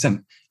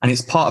 4%. And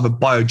it's part of a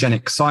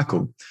biogenic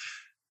cycle.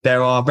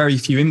 There are very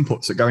few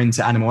inputs that go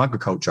into animal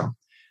agriculture.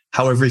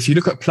 However, if you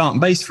look at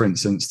plant-based, for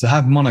instance, to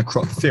have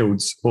monocrop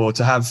fields or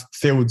to have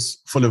fields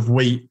full of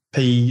wheat,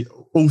 pea,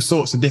 all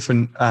sorts of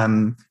different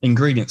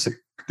ingredients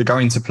that go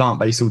into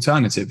plant-based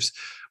alternatives,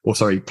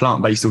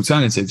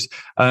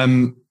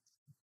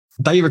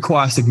 they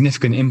require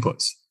significant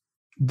inputs.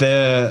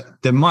 The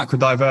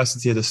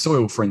microdiversity of the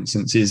soil, for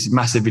instance, is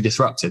massively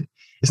disrupted.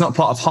 It's not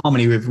part of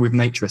harmony with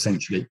nature,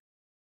 essentially.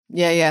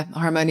 Yeah, a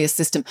harmonious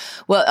system.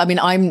 Well, I mean,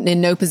 I'm in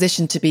no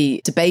position to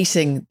be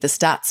debating the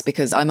stats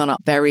because I'm on a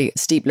very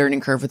steep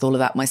learning curve with all of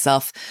that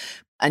myself.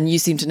 And you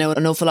seem to know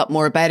an awful lot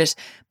more about it.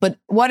 But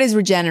what is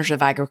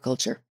regenerative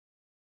agriculture?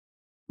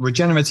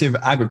 Regenerative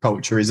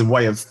agriculture is a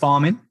way of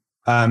farming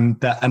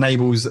that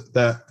enables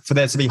for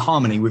there to be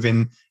harmony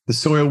within the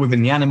soil,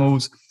 within the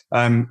animals.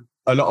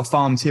 A lot of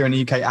farms here in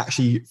the UK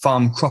actually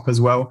farm crop as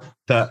well,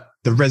 that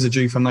the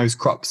residue from those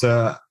crops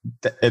are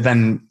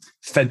then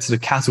fed to the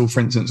cattle, for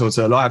instance, or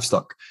to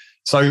livestock.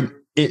 So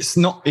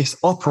it's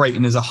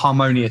operating as a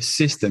harmonious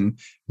system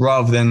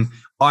rather than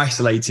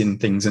isolating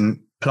things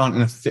and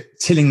planting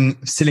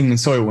tilling the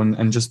soil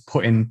and just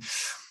putting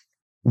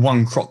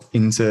one crop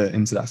into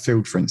that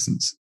field, for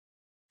instance.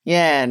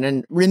 Yeah,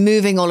 and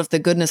removing all of the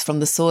goodness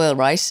from the soil,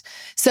 right?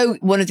 So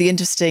one of the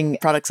interesting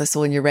products I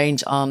saw in your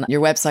range on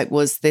your website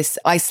was this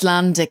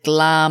Icelandic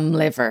lamb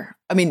liver.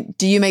 I mean,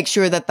 do you make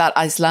sure that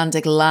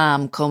Icelandic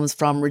lamb comes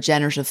from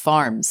regenerative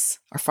farms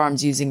or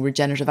farms using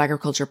regenerative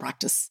agriculture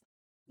practice?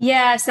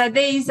 Yeah, so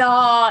these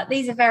are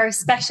very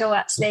special,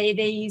 actually,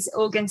 these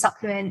organ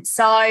supplements.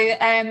 So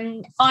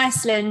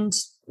Iceland,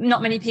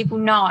 not many people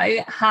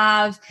know,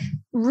 have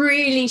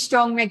really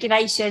strong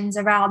regulations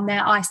around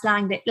their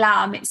Icelandic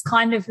lamb. It's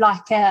kind of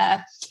like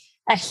a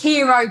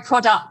hero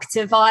product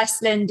of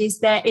Iceland is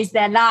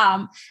their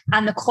lamb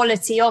and the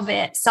quality of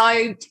it.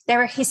 So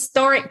they're a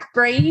historic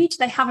breed.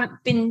 They haven't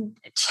been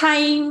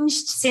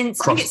changed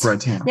since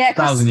crossbred. Yeah,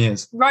 1,000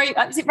 years.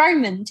 Is it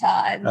Roman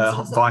times?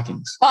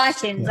 Vikings.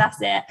 Vikings, yeah. That's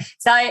it.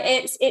 So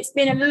it's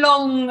been a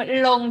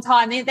long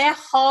time. They're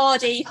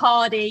hardy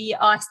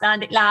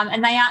Icelandic lamb,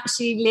 and they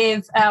actually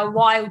live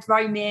wild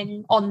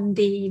roaming on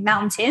the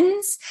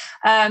mountains.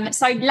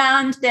 So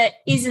land that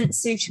isn't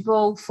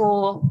suitable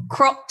for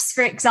crops,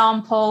 for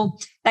example,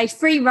 they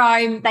free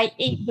roam, they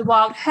eat the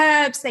wild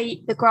herbs, they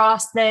eat the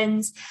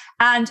grasslands,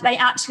 and they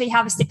actually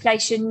have a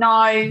stipulation: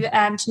 no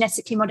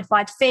genetically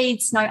modified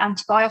feeds, no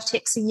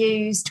antibiotics are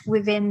used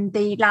within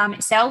the lamb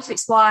itself.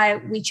 It's why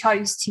we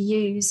chose to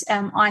use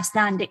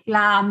Icelandic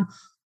lamb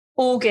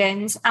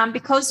organs. And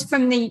because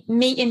from the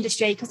meat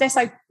industry, because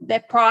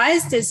they're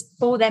prized as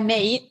for their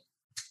meat,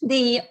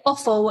 the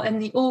offal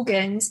and the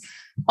organs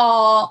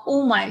are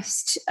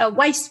almost a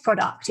waste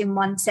product in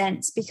one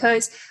sense,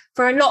 because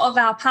for a lot of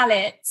our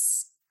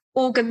palates,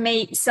 organ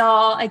meats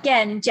are,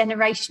 again,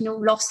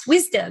 generational lost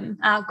wisdom.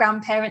 Our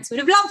grandparents would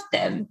have loved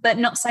them, but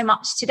not so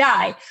much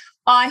today.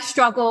 I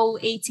struggle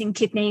eating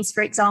kidneys,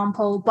 for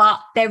example, but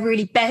they're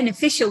really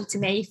beneficial to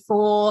me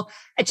for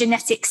a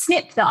genetic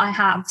SNP that I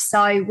have,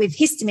 so with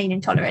histamine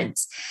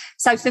intolerance.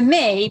 So for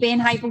me,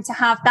 being able to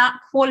have that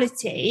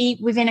quality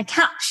within a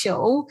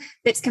capsule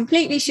that's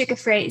completely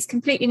sugar-free, it's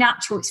completely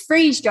natural, it's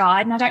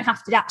freeze-dried, and I don't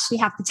have to actually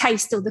have the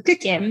taste or the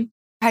cooking.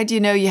 How do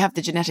you know you have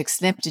the genetic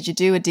SNP? Did you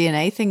do a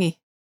DNA thingy?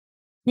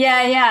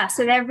 Yeah.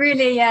 So they're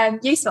really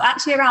useful.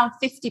 Actually, around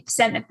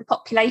 50% of the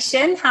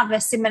population have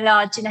a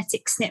similar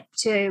genetic SNP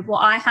to what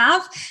I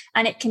have,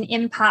 and it can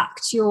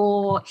impact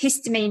your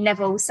histamine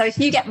levels. So if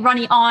you get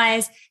runny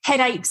eyes,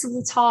 headaches all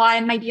the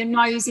time, maybe your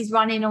nose is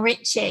running or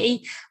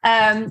itchy,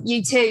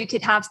 you too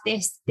could have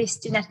this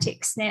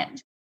genetic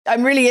SNP.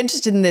 I'm really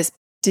interested in this.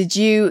 Did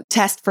you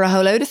test for a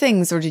whole load of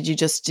things, or did you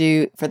just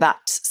do for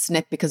that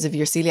SNP because of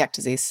your celiac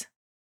disease?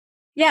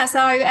 Yeah,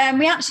 so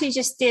we actually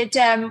just did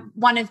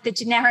one of the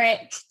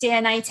generic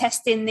DNA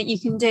testing that you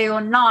can do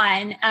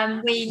online,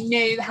 and we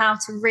knew how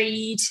to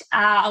read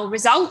our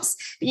results.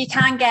 But you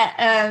can get,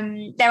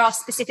 there are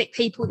specific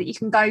people that you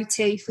can go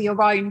to for your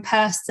own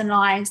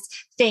personalised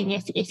thing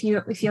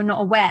if you're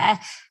not aware.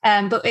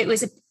 But it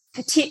was a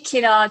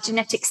particular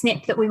genetic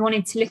SNP that we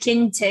wanted to look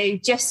into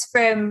just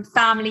from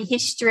family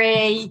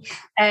history.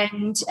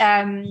 And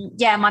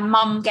my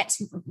mum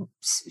gets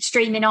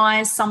streaming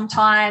eyes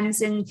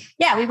sometimes, and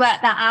we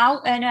worked that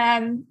out.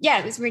 And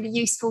it was really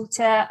useful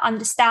to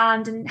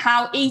understand and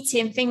how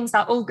eating things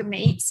like organ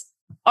meats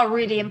are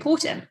really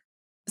important.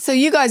 So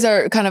you guys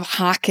are kind of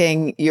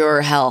hacking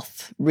your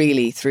health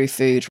really through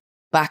food.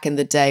 Back in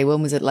the day,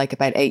 when was it, like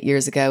about 8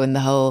 years ago, and the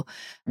whole,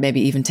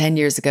 maybe even 10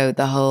 years ago,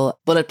 the whole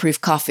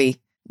bulletproof coffee,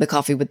 the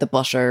coffee with the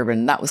butter,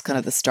 and that was kind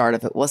of the start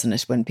of it, wasn't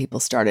it, when people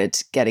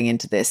started getting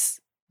into this?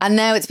 And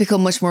now it's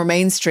become much more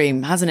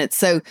mainstream, hasn't it?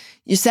 So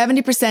you're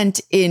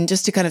 70% in,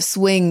 just to kind of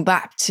swing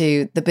back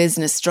to the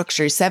business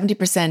structure,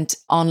 70%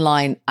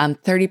 online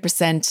and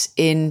 30%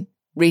 in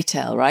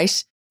retail,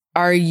 right?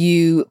 Are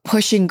you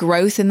pushing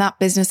growth in that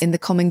business in the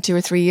coming 2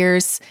 or 3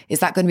 years? Is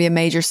that going to be a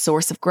major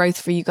source of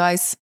growth for you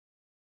guys?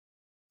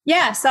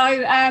 Yeah,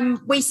 so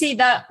we see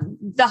that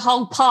the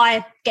whole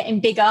pie getting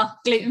bigger,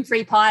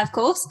 gluten-free pie, of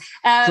course.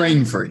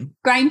 Grain-free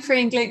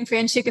and gluten-free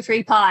and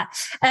sugar-free pie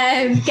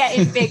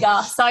getting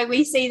bigger. So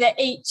we see that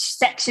each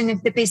section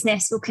of the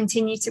business will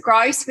continue to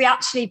grow. So we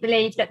actually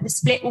believe that the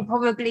split will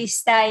probably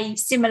stay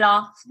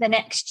similar for the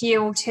next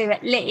year or two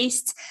at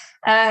least.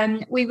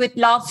 We would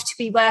love to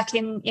be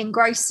working in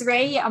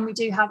grocery, and we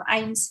do have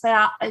aims for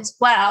that as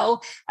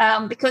well,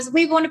 because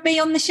we want to be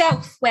on the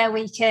shelf where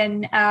we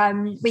can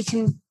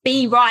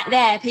be right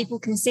there. People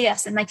can see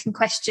us and they can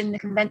question the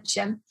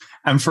convention.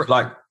 And for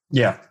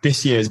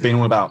this year has been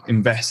all about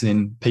investing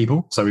in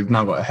people. So we've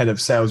now got a head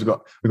of sales. We've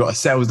got a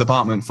sales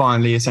department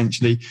finally,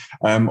 essentially,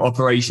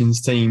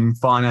 operations team,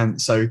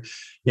 finance. So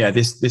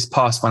this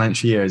past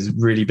financial year has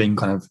really been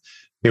kind of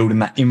building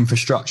that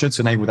infrastructure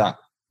to enable that,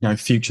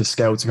 future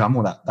scale to come,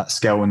 or that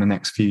scale in the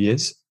next few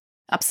years.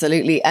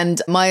 Absolutely. And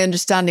my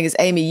understanding is,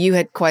 Amy, you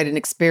had quite an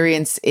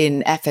experience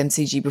in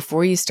FMCG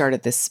before you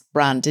started this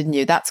brand, didn't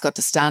you? That's got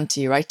to stand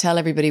to you, right? Tell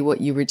everybody what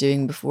you were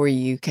doing before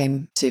you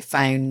came to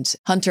found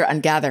Hunter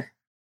and Gather.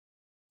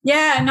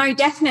 Yeah, no,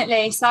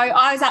 definitely. So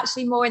I was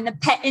actually more in the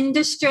pet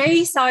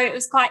industry. So it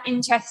was quite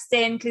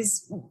interesting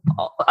because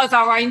of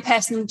our own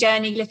personal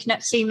journey, looking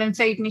at human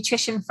food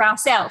nutrition for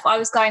ourselves. I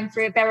was going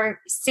through a very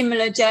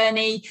similar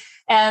journey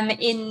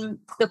in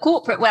the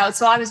corporate world.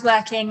 So I was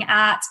working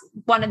at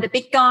one of the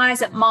big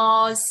guys at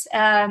Mars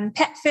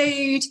Pet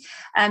Food,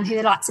 who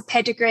are likes of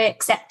Pedigree,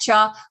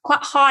 etc.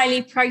 Quite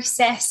highly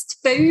processed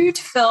food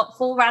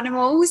for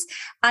animals,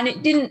 and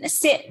it didn't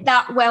sit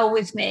that well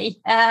with me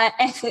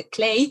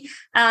ethically.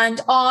 And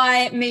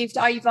I moved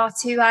over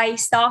to a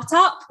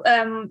startup,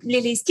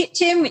 Lily's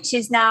Kitchen, which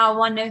is now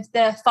one of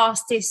the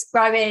fastest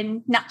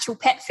growing natural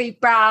pet food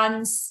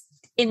brands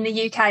in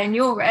the UK and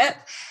Europe.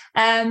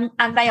 And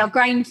they are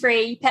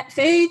grain-free pet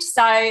food.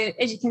 So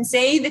as you can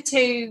see, the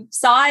two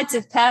sides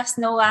of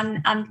personal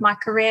and my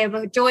career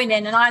were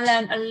joining, and I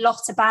learned a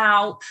lot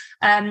about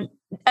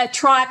a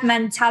tribe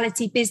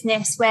mentality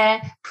business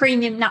where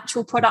premium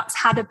natural products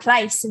had a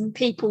place and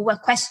people were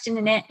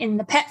questioning it in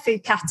the pet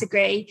food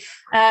category,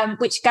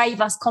 which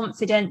gave us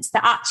confidence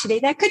that actually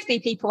there could be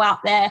people out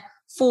there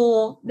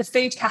for the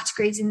food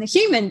categories in the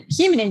human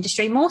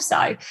industry more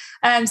so.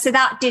 So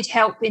that did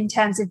help in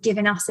terms of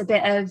giving us a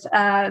bit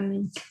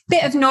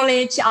of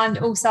knowledge, and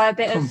also a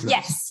bit confidence. Of,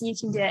 yes, you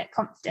can do it,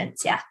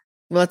 confidence, yeah.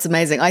 Well, it's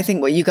amazing. I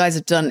think what you guys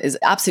have done is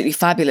absolutely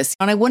fabulous.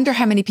 And I wonder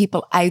how many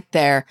people out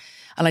there,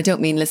 and I don't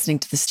mean listening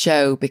to this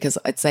show, because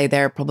I'd say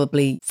they're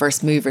probably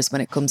first movers when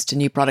it comes to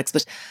new products,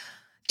 but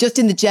just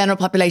in the general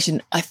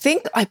population, I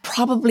think I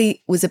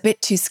probably was a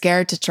bit too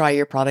scared to try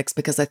your products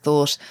because I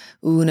thought,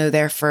 oh no,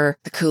 they're for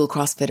the cool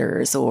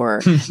CrossFitters,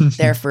 or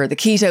they're for the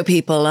keto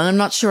people. And I'm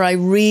not sure I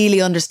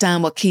really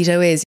understand what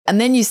keto is.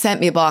 And then you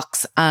sent me a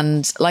box,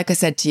 and like I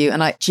said to you,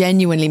 and I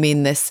genuinely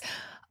mean this,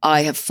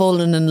 I have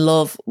fallen in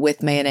love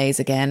with mayonnaise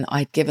again.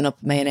 I'd given up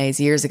mayonnaise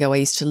years ago. I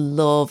used to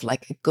love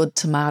like a good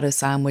tomato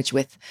sandwich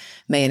with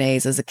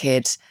mayonnaise as a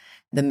kid,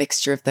 the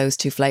mixture of those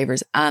two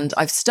flavors. And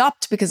I've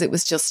stopped because it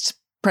was just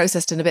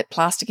processed and a bit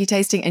plasticky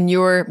tasting, and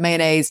your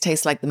mayonnaise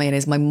tastes like the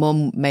mayonnaise my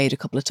mum made a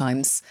couple of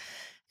times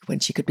when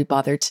she could be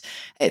bothered.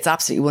 It's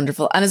absolutely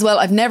wonderful. And as well,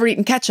 I've never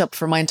eaten ketchup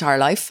for my entire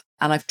life,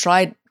 and I've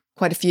tried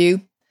quite a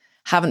few,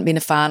 haven't been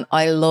a fan.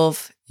 I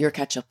love your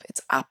ketchup.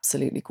 It's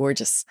absolutely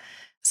gorgeous.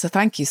 So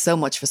thank you so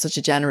much for such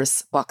a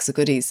generous box of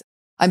goodies.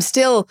 I'm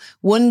still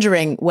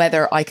wondering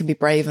whether I can be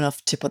brave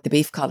enough to put the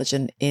beef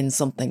collagen in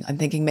something. I'm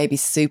thinking maybe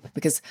soup,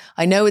 because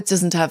I know it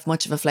doesn't have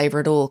much of a flavour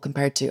at all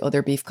compared to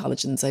other beef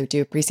collagens. I do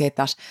appreciate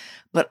that.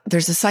 But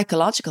there's a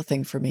psychological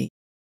thing for me.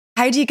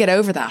 How do you get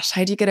over that?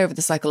 How do you get over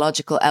the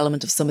psychological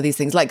element of some of these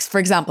things? Like, for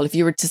example, if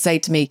you were to say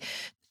to me,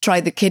 try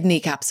the kidney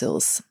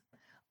capsules,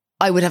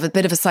 I would have a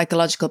bit of a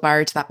psychological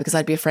barrier to that because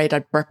I'd be afraid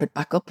I'd burp it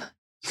back up.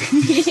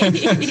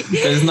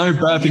 There's no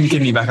burping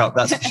kidney back up,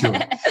 that's for sure.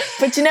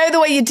 But you know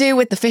the way you do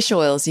with the fish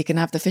oils, you can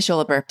have the fish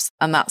oil burps,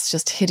 and that's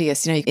just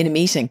hideous, you know, in a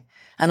meeting,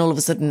 and all of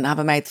a sudden have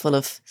a mouthful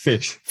of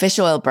fish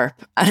oil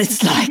burp, and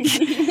it's like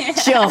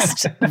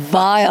just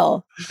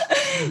vile.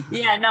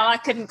 Yeah, no, I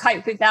couldn't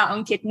cope with that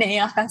on kidney.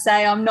 Like I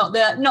say, I'm not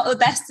the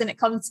best when it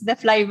comes to the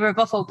flavour of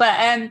offal.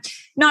 But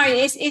no,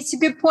 it's a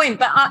good point.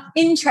 But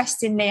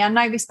interestingly, I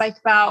know we spoke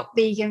about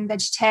vegan,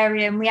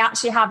 vegetarian. We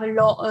actually have a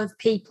lot of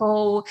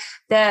people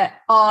that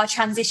are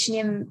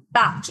transitioning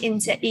back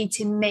into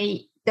eating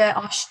meat, that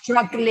are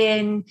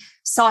struggling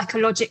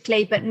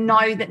psychologically, but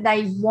know that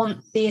they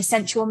want the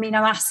essential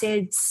amino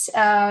acids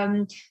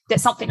that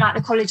something like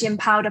the collagen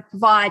powder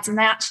provides, and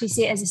they actually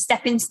see it as a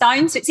stepping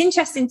stone. So it's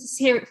interesting to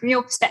hear it from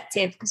your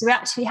perspective, because we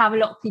actually have a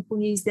lot of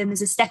people use them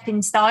as a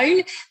stepping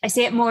stone. They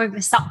see it more of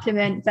a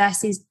supplement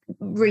versus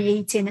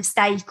a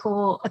steak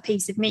or a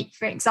piece of meat,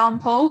 for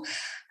example.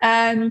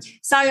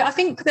 So I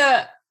think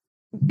that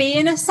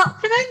being a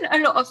supplement, a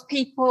lot of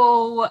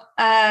people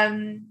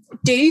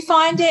do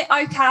find it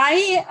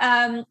okay.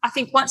 I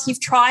think once you've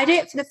tried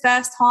it for the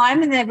first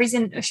time and there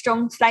isn't a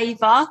strong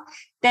flavour,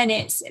 then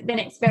it's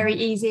very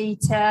easy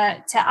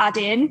to add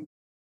in.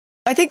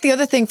 I think the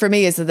other thing for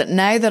me is that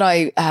now that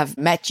I have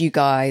met you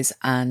guys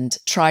and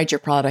tried your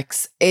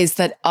products, is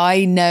that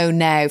I know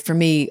now, for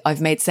me,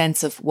 I've made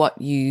sense of what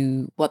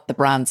the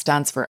brand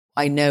stands for.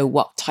 I know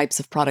what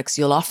types of products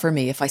you'll offer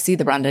me if I see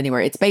the brand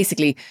anywhere. It's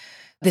basically,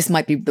 this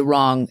might be the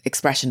wrong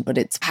expression, but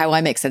it's how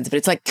I make sense of it.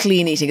 It's like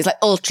clean eating. It's like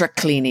ultra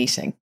clean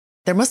eating.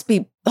 there must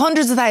be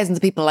hundreds of thousands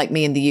of people like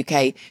me in the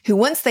UK who,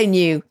 once they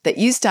knew that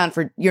you stand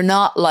for, you're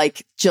not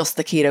like just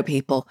the keto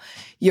people,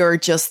 you're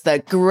just the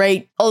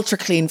great ultra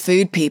clean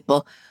food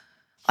people.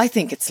 I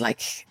think it's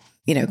like,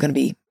 going to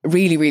be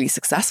really, really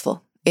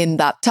successful in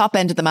that top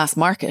end of the mass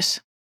market.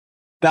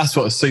 That's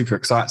what super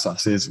excites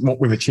us, is what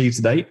we've achieved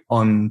to date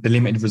on the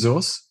limited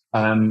resource.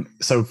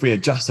 So if we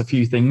adjust a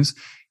few things,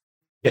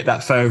 get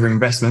that further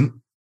investment,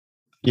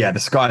 the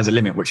sky is the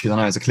limit, which I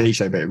know is a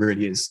cliche, but it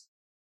really is.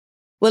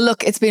 Well,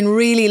 look, it's been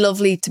really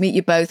lovely to meet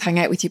you both, hang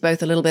out with you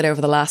both a little bit over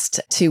the last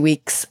 2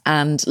 weeks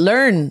and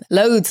learn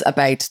loads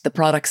about the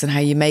products and how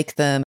you make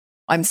them.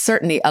 I'm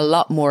certainly a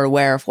lot more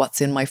aware of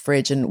what's in my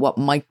fridge and what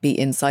might be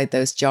inside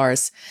those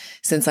jars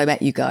since I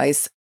met you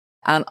guys.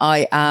 And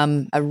I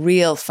am a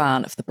real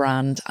fan of the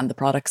brand and the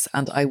products.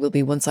 And I will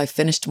be, once I've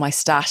finished my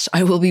stash,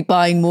 I will be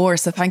buying more.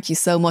 So thank you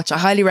so much. I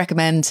highly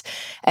recommend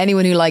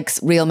anyone who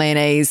likes real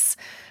mayonnaise,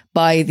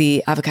 buy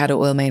the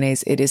avocado oil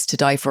mayonnaise. It is to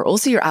die for.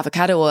 Also your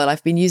avocado oil,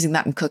 I've been using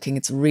that in cooking.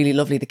 It's really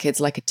lovely. The kids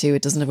like it too.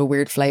 It doesn't have a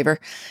weird flavour.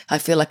 I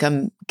feel like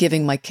I'm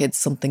giving my kids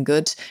something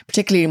good,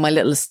 particularly my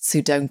littlest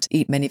who don't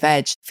eat many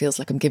veg. It feels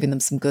like I'm giving them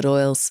some good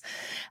oils.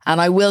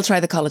 And I will try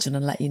the collagen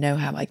and let you know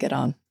how I get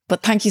on.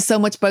 But thank you so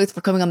much both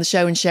for coming on the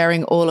show and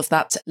sharing all of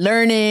that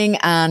learning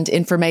and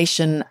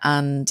information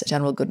and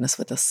general goodness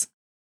with us.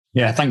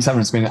 Yeah, thanks,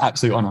 Evan. It's been an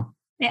absolute honour.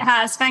 It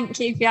has. Thank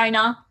you,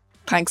 Fiona.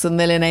 Thanks a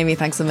million, Amy.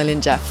 Thanks a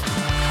million, Jeff.